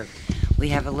Reserve. We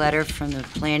have a letter from the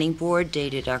Planning Board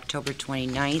dated October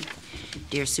 29th.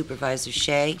 Dear Supervisor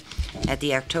Shea, at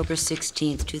the October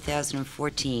 16th,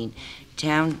 2014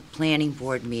 Town Planning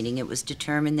Board meeting, it was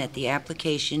determined that the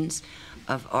applications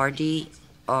of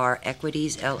RDR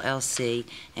Equities LLC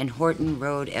and Horton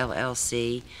Road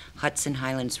LLC, Hudson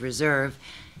Highlands Reserve,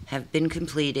 have been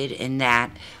completed, and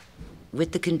that,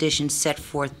 with the conditions set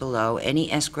forth below,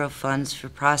 any escrow funds for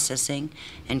processing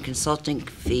and consulting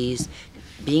fees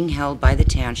being held by the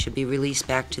town should be released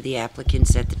back to the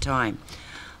applicants at the time.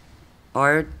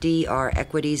 RDR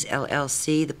Equities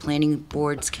LLC, the Planning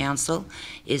Board's counsel,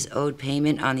 is owed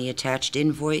payment on the attached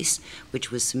invoice,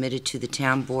 which was submitted to the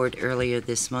town board earlier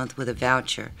this month with a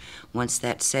voucher. Once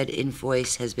that said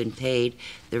invoice has been paid,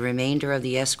 the remainder of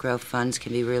the escrow funds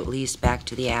can be released back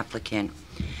to the applicant.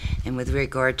 And with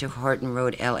regard to Horton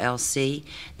Road LLC,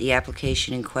 the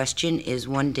application in question is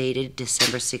one dated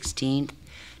December 16th,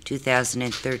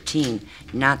 2013,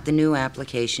 not the new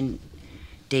application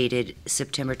dated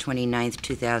September 29th,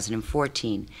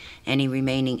 2014. Any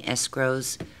remaining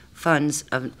escrows funds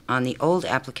on the old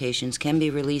applications can be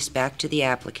released back to the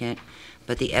applicant,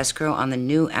 but the escrow on the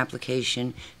new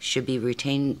application should be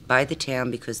retained by the town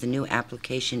because the new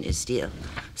application is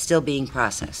still being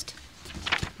processed.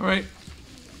 All right.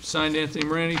 Signed, Anthony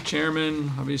Morandi,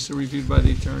 Chairman, obviously reviewed by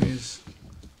the attorneys.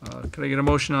 Could I get a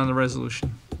motion on the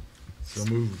resolution? So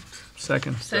moved.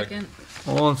 Second. Second.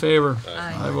 All in favor?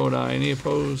 Aye. I vote aye. Any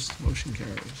opposed? Motion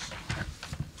carries.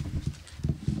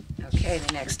 Okay,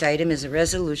 the next item is a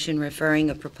resolution referring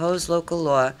a proposed local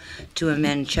law to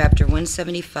amend Chapter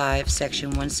 175,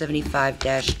 Section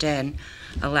 175-10,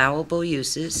 allowable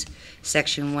uses,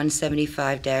 Section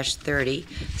 175-30,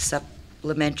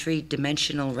 supplementary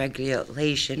dimensional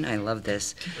regulation, I love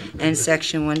this, and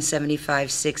Section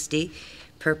 175-60,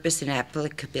 purpose and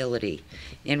applicability,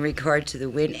 in regard to the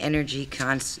wind energy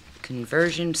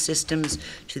conversion systems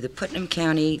to the Putnam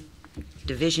County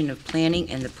Division of Planning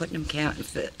and the Putnam County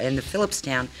and the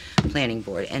Philipstown Planning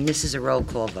Board, and this is a roll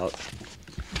call vote.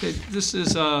 Okay, this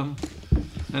is an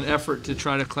effort to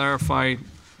try to clarify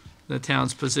the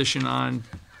town's position on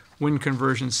wind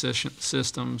conversion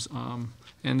systems,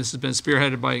 and this has been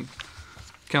spearheaded by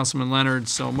Councilman Leonard.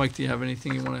 So, Mike, do you have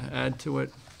anything you want to add to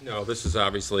it? No, this is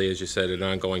obviously, as you said, an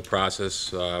ongoing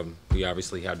process. We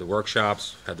obviously had the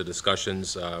workshops, had the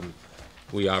discussions.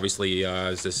 We obviously,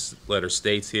 as this letter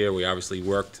states here, we obviously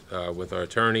worked with our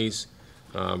attorneys,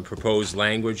 proposed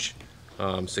language,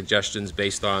 suggestions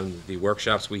based on the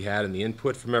workshops we had and the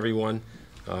input from everyone.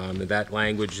 And that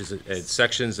language is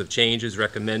sections of changes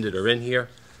recommended are in here.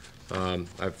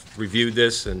 I've reviewed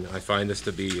this and I find this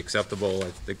to be acceptable. I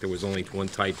think there was only one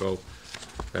typo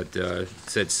that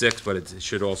said 6, but it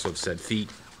should also have said feet.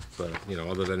 But, you know,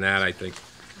 other than that, I think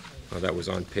that was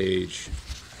on page.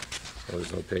 Oh,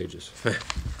 there's no pages.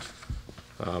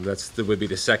 That would be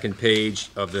the second page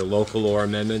of the local law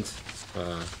amendment.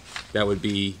 That would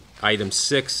be item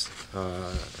 6,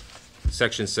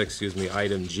 section 6, excuse me,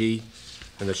 item G,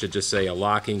 and that should just say a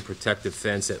locking protective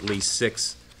fence at least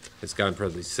 6. It's got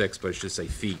probably 6, but it should say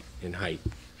feet in height.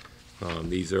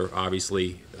 These are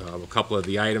obviously a couple of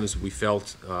the items we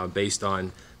felt based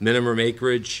on minimum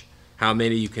acreage, how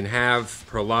many you can have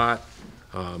per lot,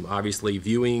 obviously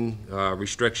viewing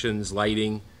restrictions,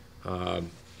 lighting,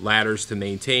 ladders to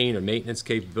maintain or maintenance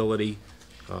capability,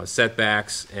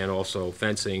 setbacks, and also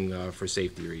fencing for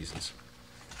safety reasons.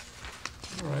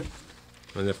 All right.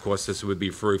 And of course, this would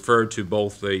be referred to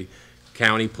both the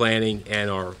county planning and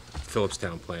our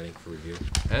Philipstown planning for review.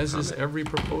 As is every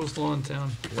proposed law in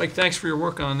town. Mike, thanks for your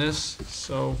work on this.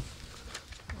 So,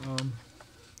 can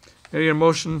I get a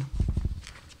motion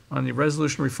on the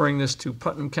resolution referring this to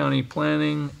Putnam County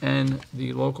Planning and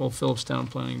the local Philipstown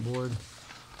Planning Board?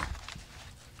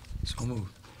 So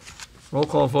moved. Roll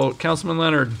call vote. Councilman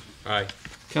Leonard. Aye.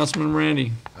 Councilman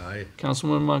Morandi. Aye.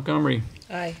 Councilman Montgomery.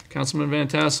 Aye. Councilman Van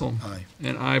Tassel. Aye.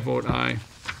 And I vote aye.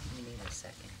 We need a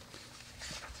second.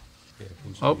 Yeah,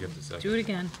 who should Oh. get the second? Do it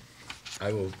again.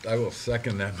 I will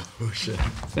second that motion.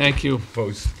 Thank you.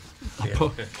 Post.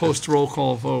 Post roll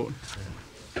call vote.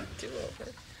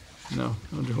 No,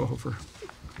 no do over.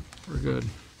 We're good.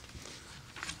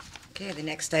 Okay, the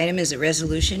next item is a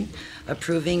resolution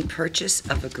approving purchase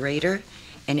of a grader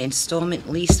and installment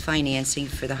lease financing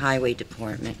for the Highway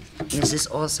Department. This is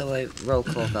also a roll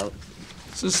call vote.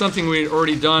 This is something we had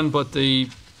already done, but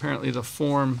apparently the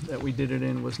form that we did it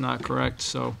in was not correct.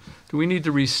 So do we need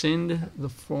to rescind the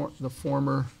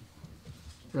former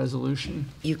resolution?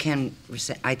 You can,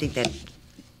 I think that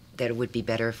it would be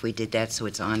better if we did that so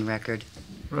it's on record.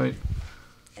 Right.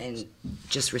 And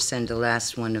just rescind the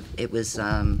last one. It was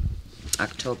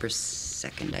October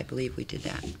 2nd, I believe we did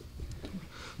that.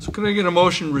 So can I get a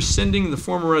motion rescinding the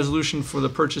former resolution for the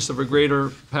purchase of a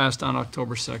grader passed on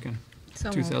October 2nd, So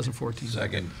moved. 2014?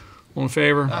 Second. All in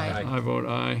favor? Aye. I vote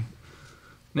aye.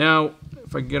 Now,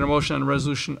 if I can get a motion on a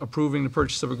resolution approving the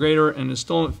purchase of a grader and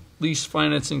installment lease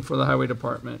financing for the Highway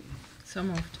Department. So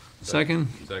moved. Second?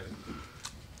 Second.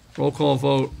 Roll call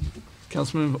vote.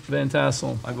 Councilman Van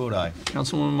Tassel. I vote aye.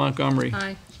 Councilwoman Montgomery.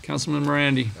 Aye. Councilman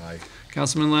Morandi. Aye.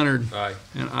 Councilman Leonard. Aye.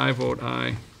 And I vote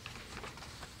aye.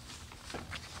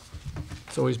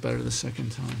 It's always better the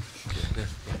second time.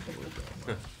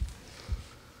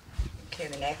 Okay,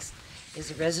 the next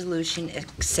is a resolution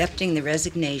accepting the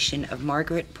resignation of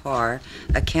Margaret Parr,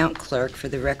 account clerk for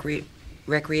the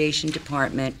Recreation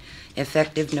Department,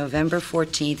 effective November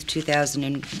 14th,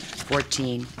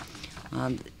 2014.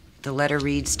 The letter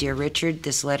reads, "Dear Richard,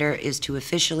 this letter is to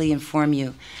officially inform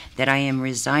you that I am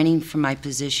resigning from my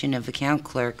position of account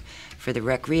clerk for the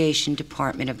Recreation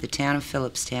Department of the Town of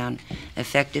Philipstown,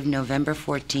 effective November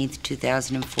 14th,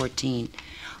 2014.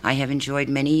 I have enjoyed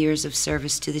many years of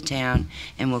service to the town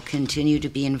and will continue to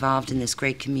be involved in this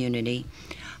great community.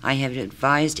 I have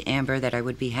advised Amber that I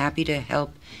would be happy to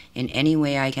help in any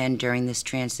way I can during this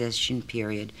transition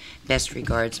period. Best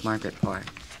regards, Margaret Parr."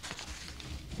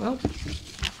 Well,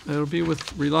 it'll be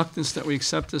with reluctance that we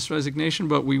accept this resignation,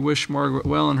 but we wish Margaret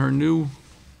well in her new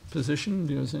position.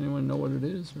 Does anyone know what it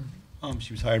is? Or?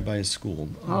 She was hired by a school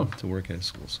Oh. to work at a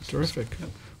school system. Terrific.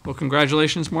 Well,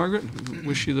 congratulations, Margaret.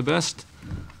 Wish you the best.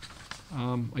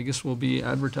 I guess we'll be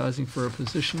advertising for a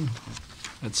position.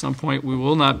 At some point, we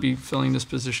will not be filling this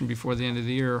position before the end of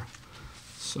the year,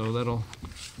 so that'll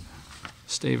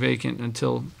stay vacant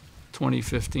until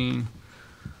 2015.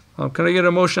 Can I get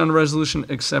a motion on the resolution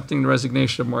accepting the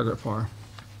resignation of Margaret Parr?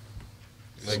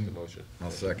 Make the motion.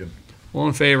 I'll second. All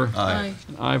in favor? Aye.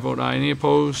 I vote aye. Any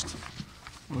opposed?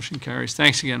 Motion carries.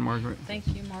 Thanks again, Margaret. Thank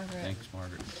you, Margaret. Thanks,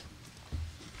 Margaret.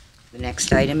 The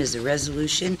next item is a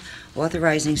resolution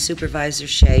authorizing Supervisor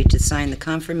Shea to sign the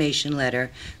confirmation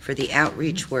letter for the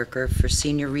outreach worker for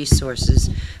senior resources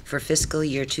for fiscal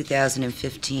year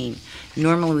 2015.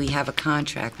 Normally, we have a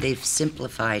contract. They've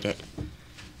simplified it,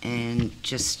 and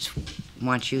just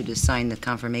want you to sign the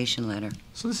confirmation letter.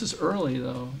 So this is early,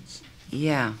 though.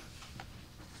 Yeah.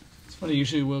 It's funny,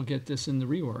 usually we'll get this in the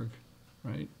reorg,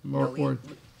 right? Or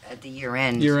At the year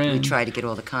end, Year we end. try to get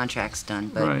all the contracts done,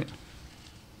 but right.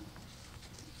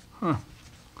 Huh.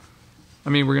 I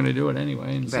mean, we're going to do it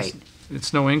anyway. And Right.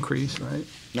 It's no increase, right?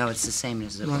 no, it's the same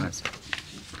as it Right. was.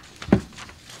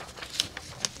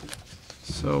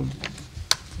 So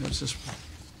it's just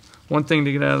one thing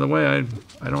to get out of the way.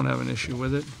 I don't have an issue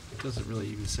with it. Doesn't really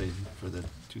even say for the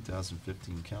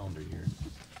 2015 calendar year.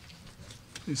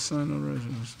 Please sign the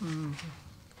resolution.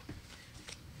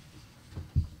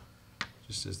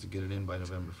 Just says to get it in by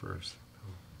November 1st.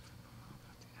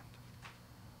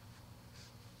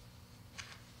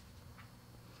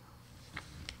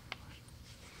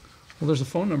 Well, there's a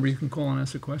phone number you can call and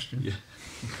ask a question. Yeah.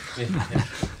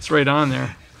 It's right on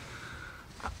there.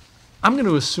 I'm going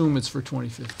to assume it's for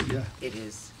 2015. Yeah. It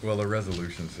is. Well, the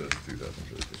resolution says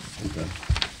 2015.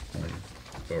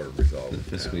 Or resolved. The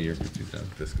fiscal year for 2000.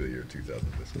 Fiscal year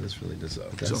 2015. So this really does. So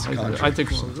that's the I contract. think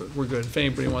we're good. If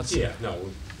anybody wants to, Yeah, no,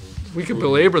 we could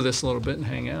belabor this a little bit and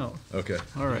hang out. Okay.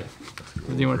 All right.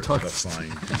 Do you want to talk? That's fine.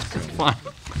 Fine.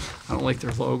 I don't like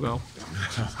their logo.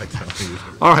 I don't either.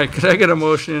 All right, could I get a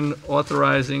motion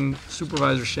authorizing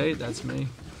Supervisor Shea, that's me,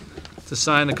 to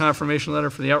sign the confirmation letter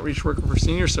for the outreach worker for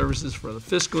senior services for the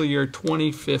fiscal year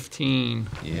 2015?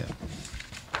 Yeah.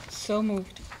 So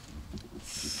moved.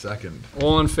 Second.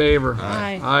 All in favor?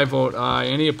 Aye. I vote aye.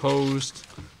 Any opposed?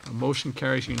 A motion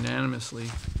carries unanimously.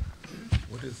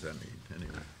 What does that mean,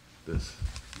 anyway? This?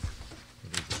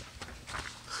 What is that?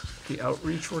 The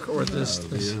outreach worker or this? No,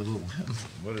 this- the little-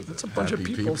 What is it? That's a bunch of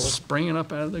Happy people springing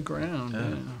up out of the ground.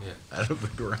 Yeah. Yeah. Out of the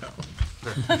ground.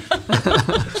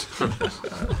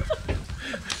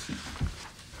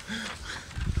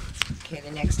 Okay,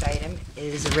 the next item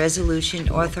is a resolution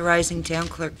authorizing Town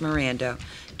Clerk Miranda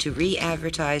to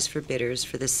re-advertise for bidders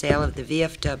for the sale of the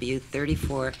VFW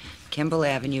 34 Kemble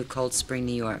Avenue, Cold Spring,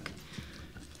 New York.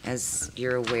 As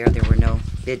you're aware, there were no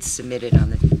bids submitted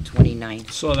on the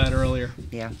 29th. Saw that earlier.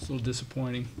 Yeah. It's a little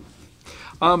disappointing.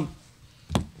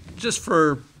 Just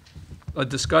for a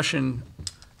discussion,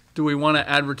 do we want to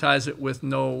advertise it with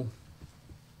no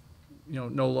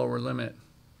lower limit?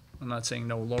 I'm not saying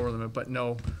no lower limit, but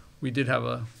no, we did have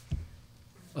a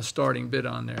starting bid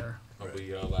on there. are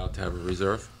we allowed to have a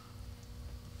reserve?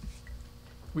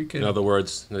 We In could, other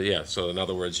words, yeah, so in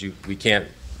other words,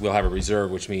 we'll have a reserve,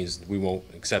 which means we won't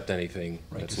accept anything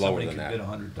that's lower than that.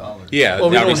 $100. Yeah, well,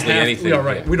 we don't obviously, have, anything. yeah,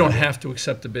 right, yeah. we don't have to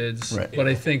accept the bids. Right. But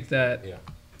I think that, Yeah.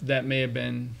 that may have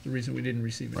been the reason we didn't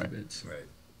receive any Right. bids. Right.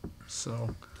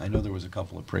 So, I know there was a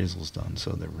couple appraisals done,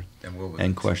 so there were And what was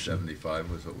And it? question.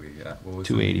 75 was what we got? What was it?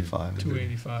 285.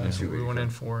 285 is what we went in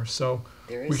for. So,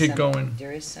 There we is could go in.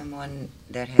 There is someone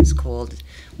that has called,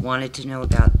 wanted to know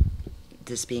about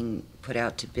this being put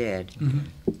out to bid,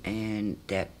 and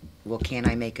that, well, can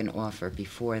I make an offer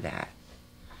before that?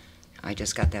 I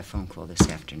just got that phone call this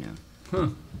afternoon.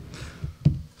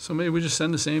 So maybe we just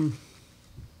send the same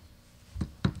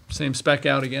spec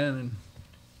out again, and,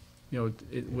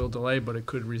 it will delay, but it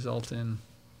could result in,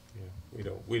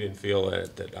 We didn't feel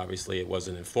that obviously it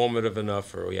wasn't informative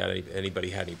enough, or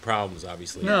anybody had any problems,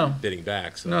 obviously, No. bidding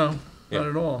back, so. no, Yeah. not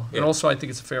at all. Yeah. And also, I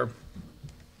think it's a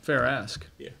fair ask,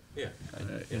 Yeah. you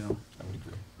know. I would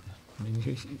agree. I mean,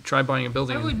 you try buying a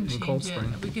building I wouldn't in change Cold it.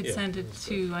 Spring. We could send it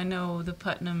to, I know the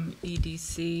Putnam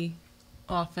EDC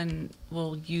often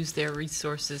will use their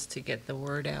resources to get the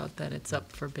word out that it's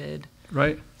up for bid.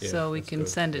 Right? Yeah, So we that's can good,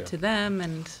 send it yeah. to them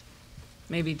and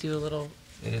maybe do a little,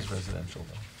 It is residential,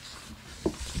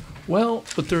 though. Well,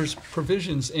 but there's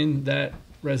provisions in that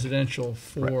residential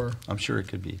for, I'm sure it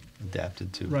could be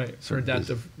adapted to. right, for certain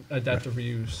business. adaptive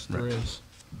reuse, there Right. is.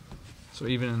 So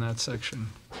even in that section.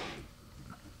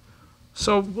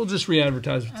 So we'll just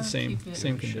re-advertise with the I'll same, keep it.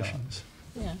 same Give it a shot. conditions.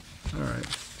 yeah. All right.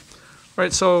 All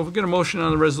right, so we get a motion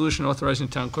on the resolution authorizing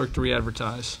the town clerk to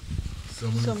re-advertise. So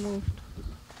moved.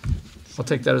 I'll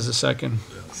take that as a second.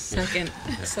 Second,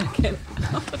 second.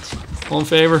 All in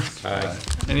favor? Aye.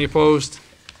 Any opposed?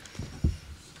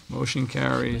 Motion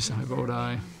carries. I vote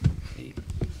aye.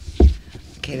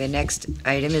 Okay, the next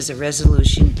item is a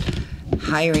resolution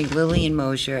hiring Lillian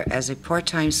Mosier as a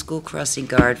part-time school crossing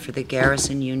guard for the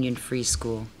Garrison Union Free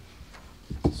School.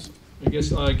 I guess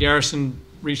Garrison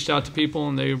reached out to people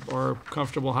and they are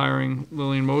comfortable hiring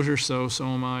Lillian Mosier, so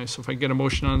am I. So if I get a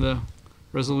motion on the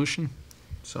resolution?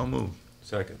 So moved.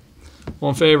 Second. All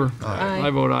in favor? Aye. I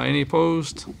vote aye. Any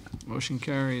opposed? Motion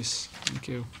carries. Thank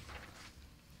you.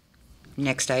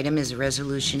 Next item is a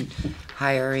resolution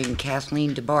hiring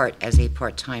Kathleen DeBart as a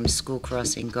part-time school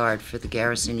crossing guard for the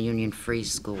Garrison Union Free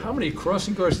School. How many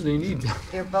crossing guards do they need?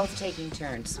 They're both taking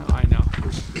turns. Oh, I know.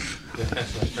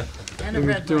 And a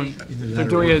red light. They're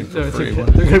doing it, they're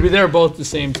going to be there both at the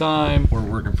same time. We're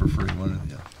working for free, one of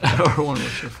them. Or one of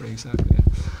which are free, exactly.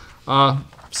 Yeah.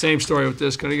 Same story with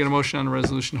this. Can I get a motion on the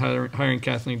resolution hiring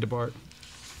Kathleen DeBart?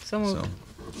 So moved. So,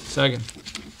 Second.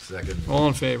 Second. All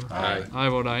in favor? Aye. I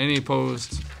vote aye. Any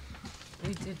opposed?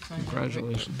 We did find a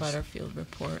Congratulations. Butterfield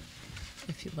report,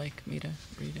 if you'd like me to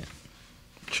read it.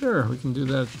 Sure, we can do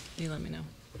that. You let me know.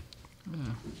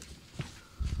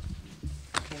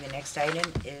 Okay, the next item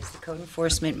is the Code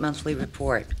Enforcement Monthly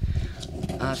Report.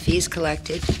 Fees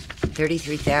collected,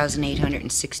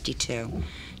 $33,862.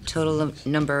 Total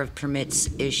number of permits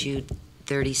issued,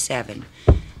 37.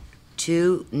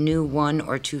 2 new one-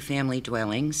 or two-family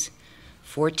dwellings,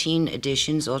 14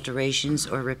 additions, alterations,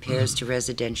 or repairs to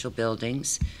residential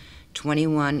buildings,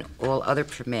 21 all other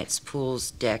permits,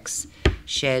 pools, decks,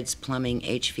 sheds, plumbing,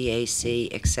 HVAC,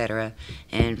 etc.,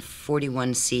 and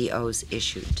 41 COs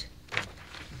issued.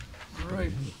 All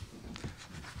right.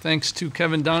 Thanks to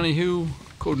Kevin Donahue,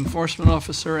 Code Enforcement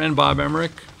Officer, and Bob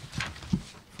Emmerich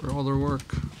for all their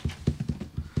work.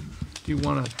 Do you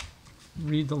want to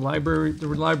read the library? The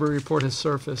library report has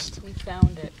surfaced. We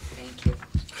found it. Thank you.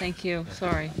 Thank you.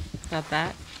 Sorry about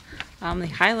that. The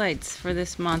highlights for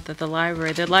this month at the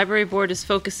library board is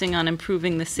focusing on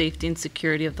improving the safety and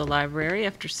security of the library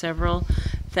after several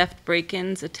theft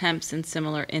break-ins, attempts, and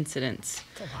similar incidents.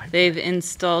 They've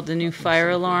installed a new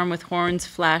fire alarm with horns,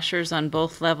 flashers on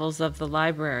both levels of the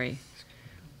library.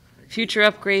 Future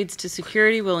upgrades to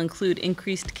security will include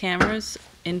increased cameras,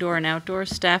 indoor and outdoor,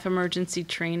 staff emergency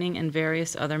training, and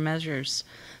various other measures.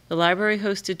 The library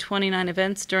hosted 29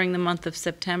 events during the month of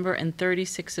September and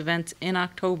 36 events in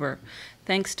October.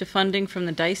 Thanks to funding from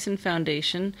the Dyson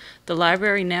Foundation, the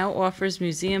library now offers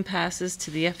museum passes to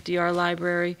the FDR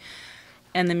Library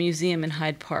and the museum in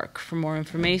Hyde Park. For more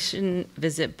information,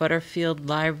 visit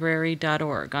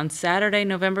butterfieldlibrary.org. On Saturday,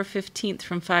 November 15th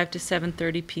from 5 to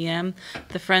 7:30 p.m.,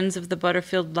 the Friends of the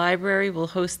Butterfield Library will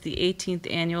host the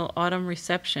 18th Annual Autumn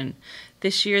Reception.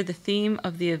 This year, the theme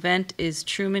of the event is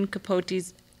Truman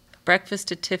Capote's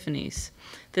Breakfast at Tiffany's.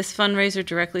 This fundraiser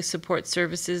directly supports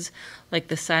services like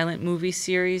the silent movie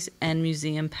series and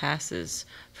museum passes.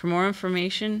 For more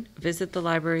information, visit the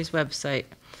library's website.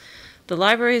 The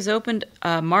library has opened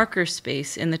a marker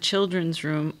space in the children's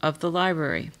room of the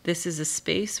library. This is a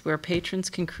space where patrons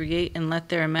can create and let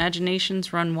their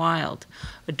imaginations run wild.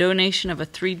 A donation of a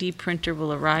 3D printer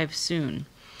will arrive soon.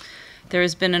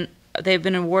 They've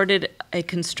been awarded a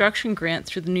construction grant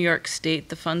through the New York State.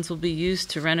 The funds will be used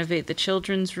to renovate the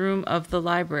children's room of the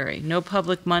library. No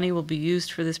public money will be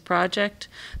used for this project.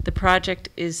 The project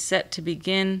is set to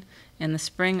begin in the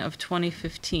spring of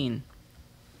 2015.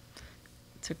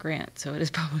 It's a grant, so it is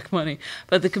public money.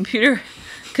 But the computer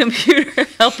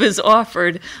help is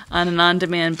offered on an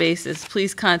on-demand basis.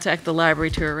 Please contact the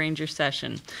library to arrange your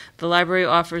session. The library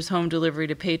offers home delivery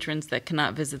to patrons that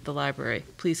cannot visit the library.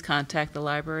 Please contact the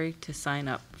library to sign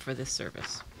up for this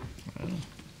service.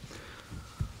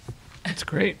 That's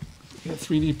great. You got a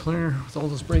 3D printer with all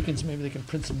those break-ins, maybe they can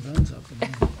print some guns up and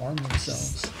then arm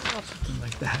themselves. Something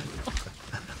like that.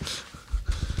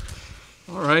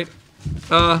 All right.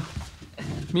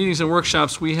 Meetings and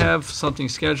workshops, we have something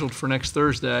scheduled for next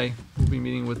Thursday. We'll be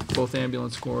meeting with both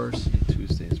ambulance corps. and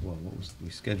Tuesday as well. What was, we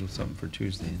schedule something for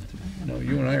Tuesday and No,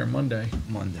 you and I are Monday.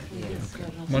 Monday.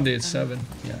 Monday at 7.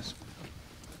 Yes.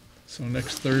 So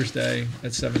next Thursday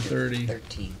at 7:30.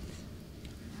 13th.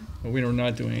 Well, we're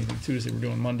not doing anything Tuesday. We're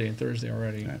doing Monday and Thursday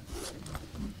already. Right.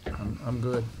 I'm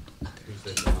good.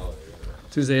 Tuesday's a holiday.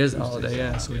 Tuesday is a holiday,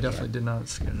 yeah, so we definitely did not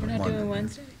schedule. We're not Monday. doing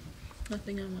Wednesday?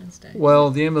 Nothing on Wednesday?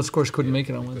 Well, the ambulance course couldn't make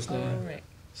it on Wednesday, Oh, right.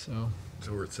 so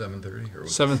So we're at 7:30 or?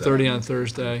 7:30 on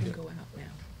Thursday. We can go out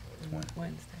now.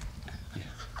 Wednesday.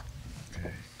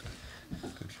 Okay.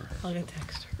 Good for her. I'll get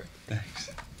text her. Thanks.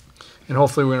 And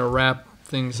hopefully we're gonna wrap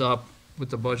things up with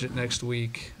the budget next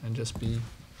week and just be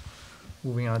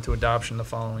moving on to adoption the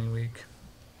following week.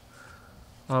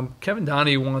 Kevin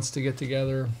Donahue wants to get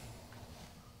together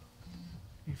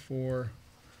before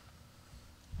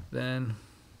then,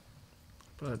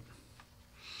 but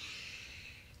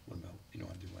What about, you don't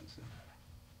want to do Wednesday?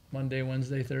 Monday,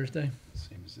 Wednesday, Thursday?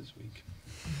 Same as this week.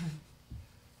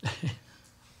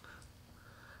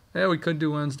 Yeah, we could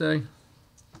do Wednesday,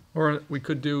 or we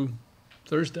could do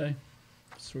Thursday,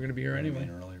 so we're gonna be here anyway.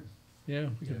 Earlier. Yeah,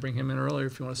 we could bring him in earlier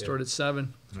if you wanna start at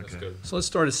 7. That's Okay. good. So let's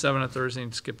start at 7 on Thursday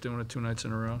and skip doing it 2 nights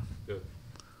in a row. Good.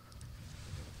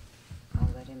 I'll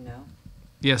let him know.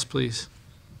 Yes, please.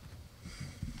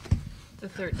 The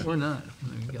 13th. Or not,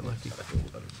 you get lucky.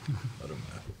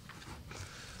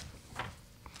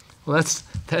 Well,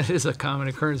 that is a common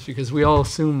occurrence because we all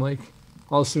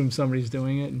assume somebody's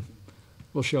doing it and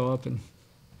we'll show up and,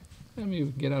 I mean,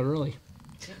 we can get out early.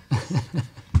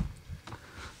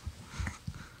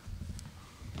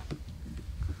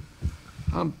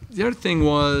 The other thing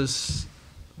was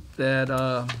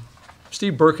that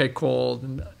Steve Burke had called,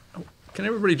 and can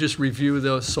everybody just review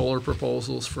those solar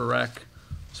proposals for rec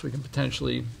so we can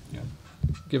potentially Yeah.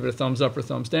 give it a thumbs up or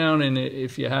thumbs down, and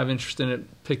if you have interest in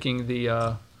it, picking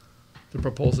the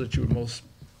proposal that you would most,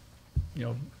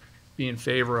 be in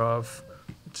favor of.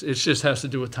 It just has to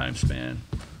do with time span.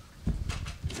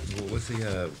 What was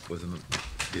wasn't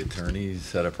the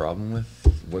attorneys had a problem with?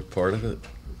 What part of it?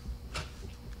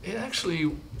 It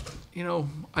actually,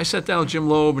 I sat down with Jim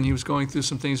Loeb and he was going through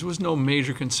some things. There was no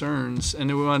major concerns, and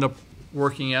then we wound up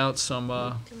working out some.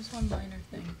 There was one minor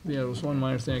thing. Yeah, it was one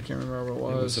minor thing. I can't remember what it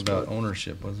was. It was about but-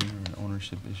 ownership, wasn't there? An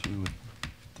ownership issue with.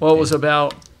 Well, it was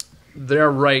about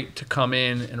their right to come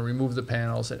in and remove the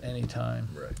panels at any time.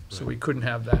 Right. So we couldn't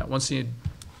have that. Once the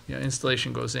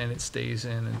installation goes in, it stays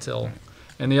in until.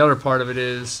 And the other part of it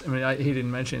is, he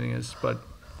didn't mention anything, but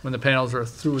when the panels are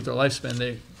through with their lifespan,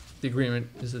 the agreement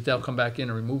is that they'll come back in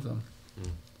and remove them.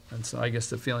 And so I guess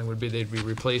the feeling would be they'd be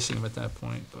replacing them at that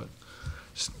point. But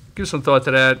just give some thought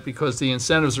to that because the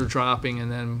incentives are dropping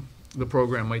and then the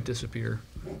program might disappear.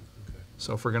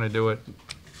 So if we're going to do it,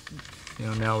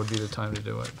 now would be the time to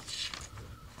do it.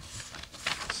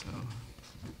 So,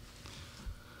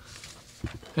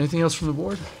 anything else from the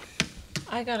board?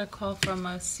 I got a call from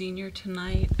a senior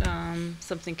tonight.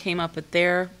 Something came up at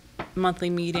their monthly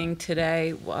meeting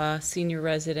today. A senior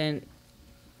resident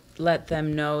let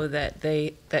them know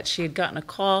that she had gotten a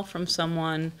call from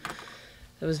someone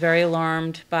that was very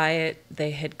alarmed by it.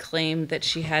 They had claimed that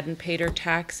she hadn't paid her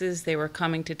taxes. They were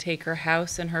coming to take her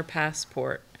house and her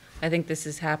passport. I think this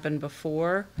has happened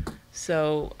before.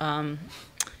 So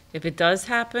if it does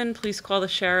happen, please call the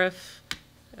sheriff.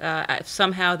 If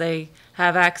somehow they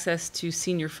have access to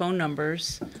senior phone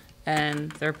numbers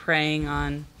and they're preying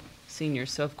on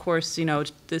seniors. So of course,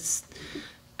 this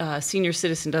senior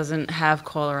citizen doesn't have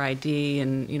caller ID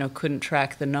and, couldn't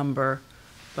track the number.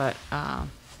 But,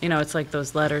 it's like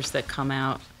those letters that come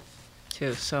out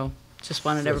too. So just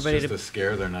wanted everybody It's to. just a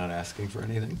scare. They're not asking for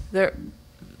anything.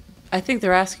 I think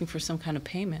they're asking for some kind of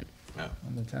payment. No.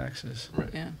 On the taxes. Right.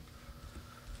 Yeah.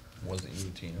 Wasn't you,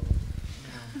 Tina?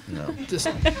 No.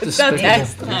 Despicable. tax He's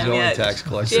time the only yet. tax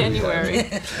collector. January.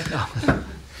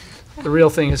 The real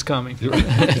thing is coming.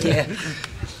 Yeah.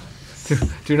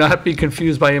 Do not be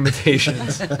confused by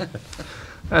imitations.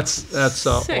 That's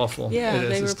Sick. awful. Yeah, It is.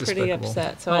 they were It's pretty despicable.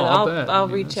 upset. So Oh, I'll bet. I'll I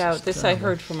mean, reach this out. is This I terrible.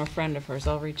 heard from a friend of hers.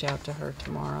 I'll reach out to her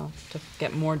tomorrow to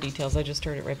get more details. I just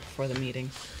heard it right before the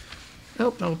meeting.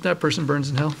 Nope, that person burns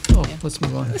in hell. Oh, Yeah. let's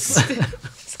move on.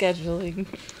 Scheduling.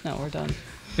 No, we're done.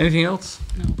 Anything else?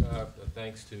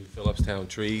 Thanks to Philipstown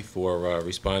Tree for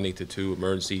responding to 2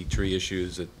 emergency tree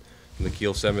issues at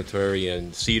McKeel Cemetery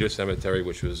and Cedar Cemetery,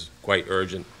 which was quite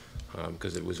urgent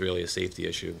because it was really a safety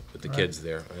issue with the kids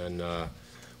there. And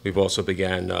we've also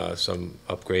began some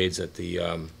upgrades at the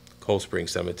Cold Spring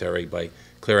Cemetery by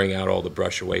clearing out all the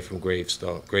brush away from graves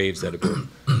that have been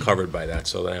covered by that,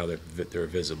 so now they're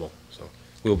visible. So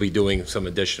we'll be doing some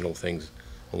additional things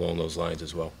along those lines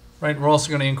as well. Right, we're also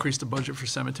going to increase the budget for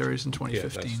cemeteries in Yeah,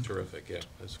 2015. that's terrific, yeah,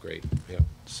 that's great, yeah.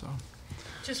 So,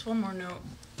 Just one more note.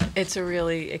 It's a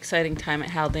really exciting time at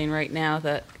Haldane right now.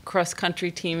 The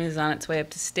cross-country team is on its way up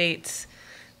to states.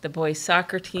 The boys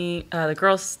soccer team, the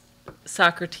girls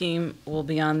soccer team will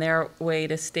be on their way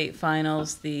to state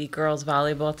finals. The girls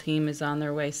volleyball team is on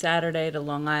their way Saturday to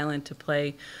Long Island to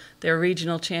play their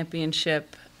regional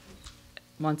championship.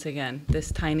 Once again,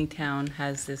 this tiny town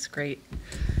has this great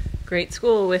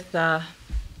school with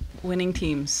winning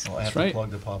teams. Well, I have That's right. to plug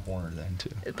the Pop Warner then,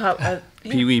 too. Yeah.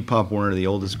 Pee Wee Pop Warner, the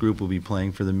oldest group, will be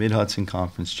playing for the Mid-Hudson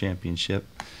Conference Championship.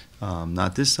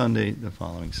 Not this Sunday, the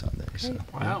following Sunday. So,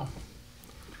 Wow.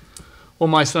 Well,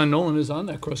 my son Nolan is on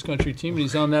that cross-country team, and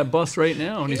he's on that bus right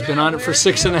now, and he's been on it for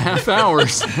 6.5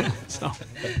 hours. So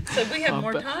So we have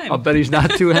more time. I'll bet he's not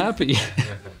too happy.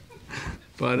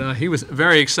 But he was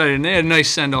very excited, and they had a nice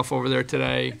send-off over there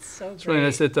today. It's so It's really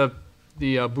nice great. that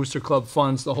the Booster Club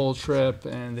funds the whole trip,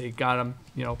 and they got them,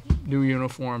 new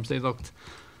uniforms. They looked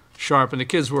sharp, and the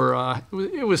kids were.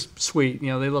 It was sweet.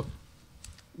 They look.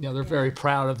 They're very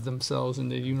proud of themselves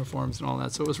and the uniforms and all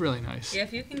that. So it was really nice. Yeah,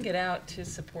 if you can get out to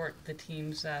support the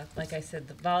teams, like I said,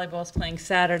 the volleyball's playing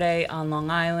Saturday on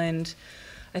Long Island.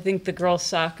 I think the girls'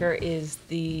 soccer is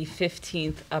the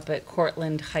 15th up at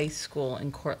Cortland High School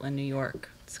in Cortland, New York.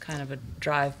 It's kind of a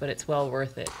drive, but it's well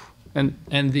worth it. And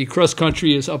the cross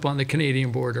country is up on the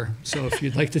Canadian border. So if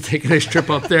you'd like to take a nice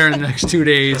trip up there in the next 2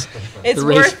 days, It's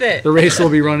worth it. The race will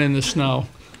be run in the snow.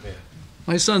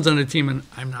 My son's on the team, and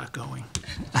I'm not going.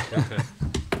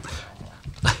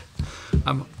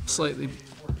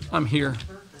 I'm here.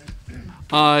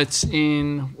 It's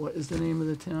in, what is the name of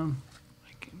the town?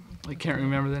 I can't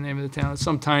remember the name of the town. It's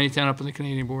some tiny town up on the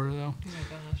Canadian border, though. Oh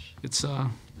my gosh.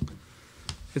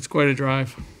 It's quite a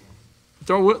drive.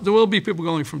 There will be people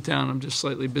going from town. I'm just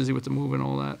slightly busy with the move and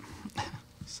all that.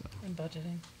 So, And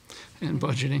budgeting. and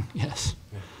budgeting, yes.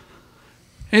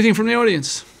 Anything from the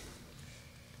audience?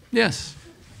 Yes.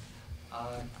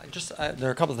 There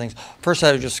are a couple of things. First,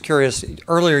 I was just curious.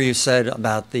 Earlier, you said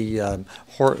about the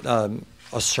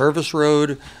a service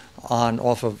road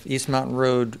off of East Mountain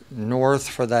Road north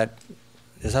for that.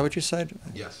 Is that what you said?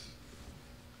 Yes.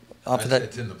 Off of that.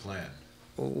 It's in the plan.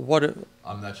 What?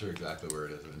 I'm not sure exactly where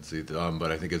it is. I didn't see it,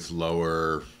 but I think it's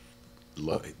lower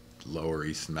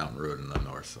East Mountain Road on the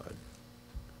north side.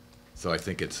 So I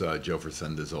think it's Joe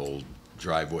Frisenda's old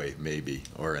driveway, maybe,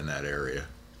 or in that area.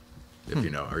 If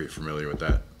you know, are you familiar with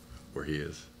that, where he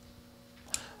is?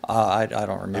 I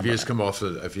don't remember. If you just come off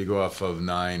if you go off of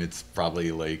 9, it's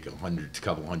probably like a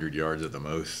couple hundred yards at the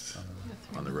most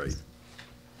on the right.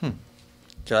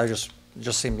 I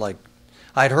just seemed like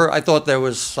I thought there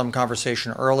was some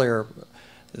conversation earlier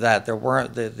that there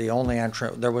weren't the only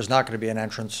entrance. There was not going to be an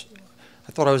entrance.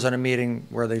 I thought I was at a meeting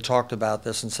where they talked about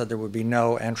this and said there would be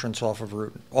no entrance off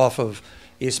of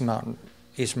East Mountain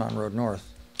Road North.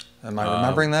 Am I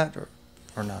remembering that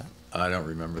or not? I don't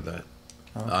remember that.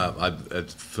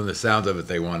 From the sound of it,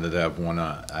 they wanted to have one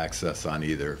access on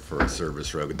either for a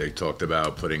service road. They talked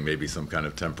about putting maybe some kind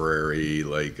of temporary,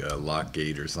 like a lock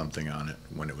gate or something on it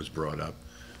when it was brought up.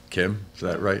 Kim, is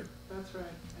that right? That's right,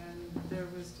 and there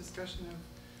was discussion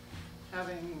of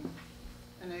having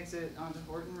an exit onto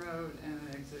Horton Road and an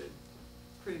exit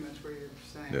pretty much where you're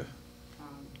saying. Yeah.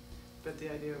 But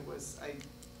the idea was,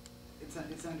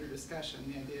 it's under discussion.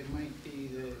 The idea might be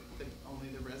that only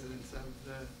the residents of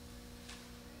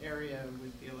the area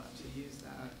would be allowed to use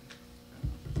that.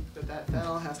 But that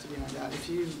all has to be ironed out. If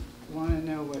you want to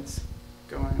know what's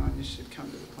going on, you should come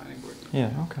to the planning board meeting.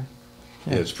 Yeah. Okay.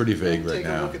 Yeah, it's pretty vague right Take a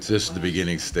now. look at It's the just the plans.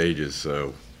 beginning stages,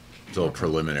 so it's all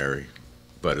preliminary.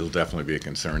 But it'll definitely be a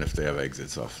concern if they have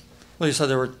exits off. Well, you said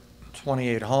there were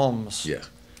 28 homes. Yeah.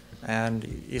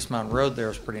 And East Mountain Road there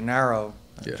is pretty narrow.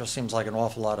 Yeah. It just seems like an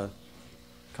awful lot of,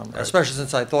 especially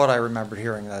since I thought I remembered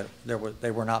hearing that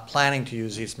they were not planning to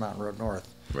use East Mountain Road North.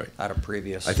 Right. Out of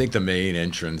previous. I think the main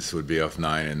entrance would be off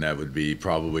 9, and that would be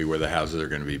probably where the houses are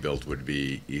going to be built would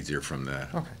be easier from the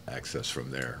access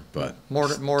from there. But More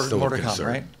to still a come, concern.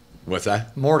 right? What's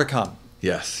that? More to come.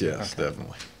 Yes,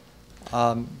 definitely.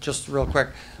 Just real quick,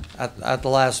 at the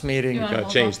last meeting. You wanna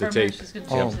hold change off the for a minute? tape. She's gonna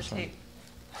Oh, change the sorry.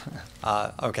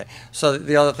 tape. Okay, so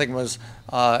the other thing was,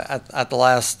 at the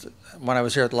last, when I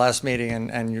was here at the last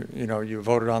meeting and you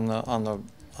voted on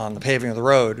the paving of the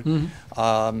road.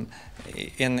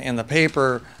 In the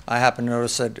paper, I happened to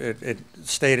notice that it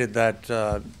stated that,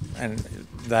 and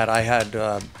that I had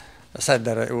said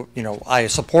that, I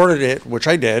supported it, which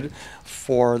I did,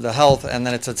 for the health, and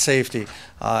then it said safety.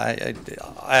 The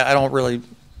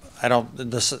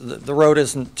road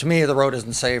isn't, to me, the road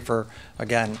isn't safer,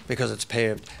 again, because it's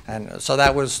paved. And so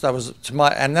that was to my,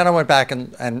 and then I went back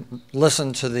and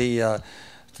listened to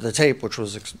the tape, which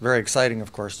was very exciting,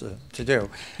 of course, to do.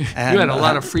 You And, had a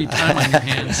lot of free time on your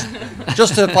hands.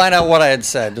 just to find out what I had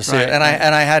said, to see Right, it, and right.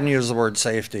 I hadn't used the word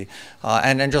safety,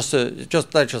 and I just want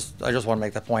to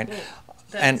make that point.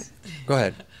 And That's- go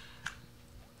ahead.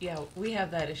 Yeah, we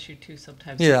have that issue too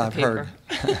sometimes. Yeah, with I've the heard.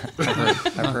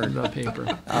 paper. I've heard. The paper.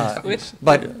 Which,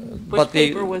 But which the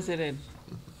paper was it in?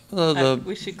 the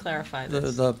We should clarify the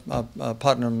this.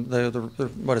 Putnam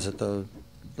the what is it the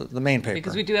main paper?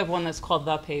 Because we do have one that's called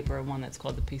The Paper and one that's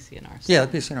called the PCNR. So- Yeah,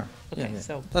 the PCNR. Yeah, Okay, yeah.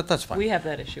 so That's fine. we have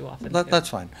that issue often. That, too. that's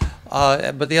fine.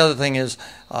 But the other thing is,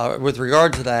 with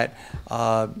regard to that,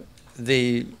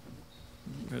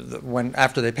 when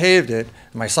after they paved it,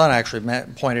 my son actually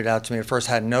pointed out to me at first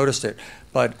hadn't noticed it,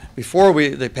 but before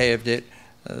they paved it,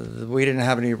 we didn't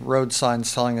have any road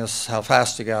signs telling us how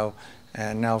fast to go,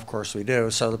 and now of course we do.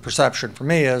 So the perception for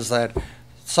me is that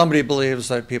somebody believes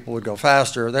that people would go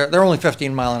faster. They're only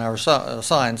 15-mile-an-hour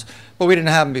signs, but we didn't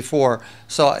have them before.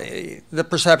 So the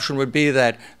perception would be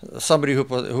that somebody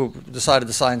who decided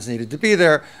the signs needed to be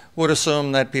there would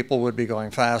assume that people would be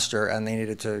going faster, and they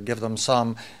needed to give them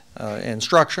some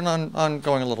instruction on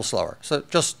going a little slower. So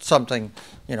just something,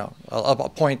 a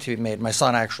point to be made. My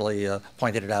son actually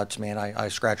pointed it out to me, and I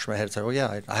scratched my head and said, well,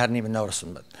 yeah, I hadn't even noticed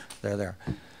them, but they're there.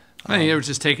 I think they were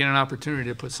just taking an opportunity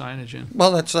to put signage in.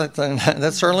 Well, that's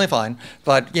certainly fine,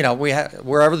 but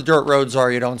wherever the dirt roads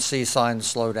are, you don't see signs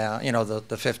slow down. The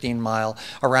 15-mile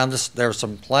around this. There's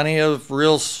some plenty of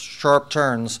real sharp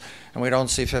turns, and we don't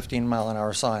see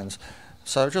 15-mile-an-hour signs.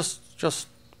 So just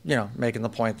making the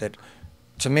point that,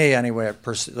 to me anyway,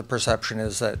 the perception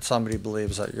is that somebody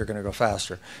believes that you're going to go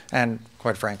faster, and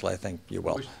quite frankly, I think you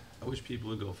will. I wish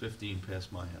people would go 15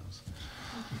 past my house.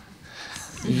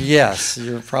 Yes,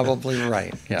 you're probably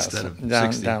right. Yes, Instead of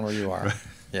down 60. down where you are. Right.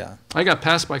 Yeah. I got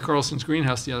passed by Carlson's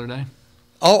greenhouse the other day.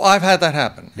 Oh, I've had that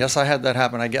happen. Yes, I had that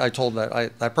happen. I told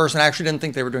that person actually didn't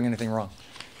think they were doing anything wrong.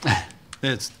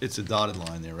 It's a dotted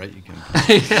line there, right? You can.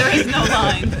 There is no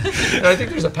line. I think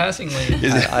there's a passing lane.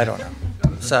 I don't know.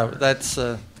 So that's.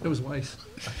 It was Weiss.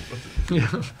 Yeah.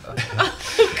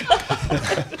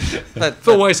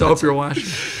 Phil Weiss, I hope you're watching.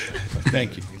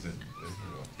 Thank you.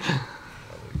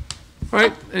 All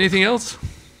right, anything else?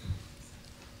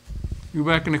 You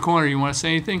back in the corner, you want to say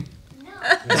anything?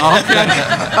 No. Okay.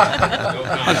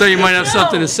 I thought you might have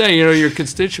something to say, your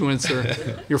constituents or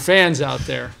your fans out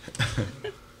there.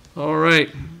 All right.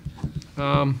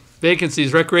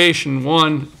 Vacancies, Recreation,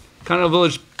 1. Continental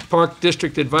Village Park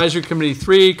District Advisory Committee,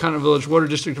 3. Continental Village Water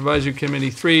District Advisory Committee,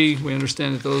 3. We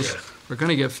understand that those are going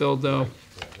to get filled, though.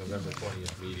 November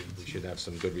 20th meeting, we should have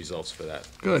some good results for that.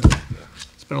 Good.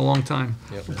 It's been a long time.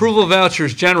 Approval of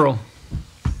vouchers, General.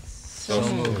 So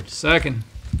moved. Second.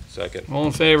 Second. All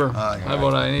in favor? Aye. I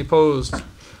vote aye. Any opposed?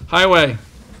 Highway.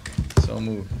 So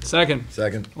moved. Second.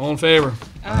 Second. All in favor?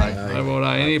 Aye. I vote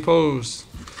aye. Any opposed?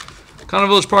 Continental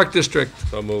Village Park District.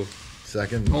 So moved.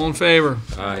 Second. All in favor?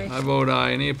 Aye. I vote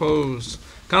aye. Any opposed?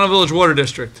 Continental Village Water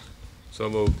District. So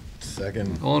moved.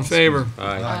 Second. All in favor?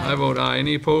 Aye. I vote aye.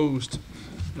 Any opposed?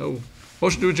 No.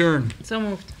 Motion to adjourn. So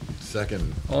moved.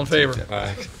 Second. All in favor?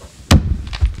 Aye.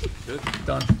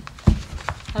 Done.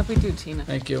 How'd we do, Tina?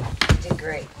 Thank you. Did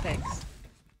great. Thanks.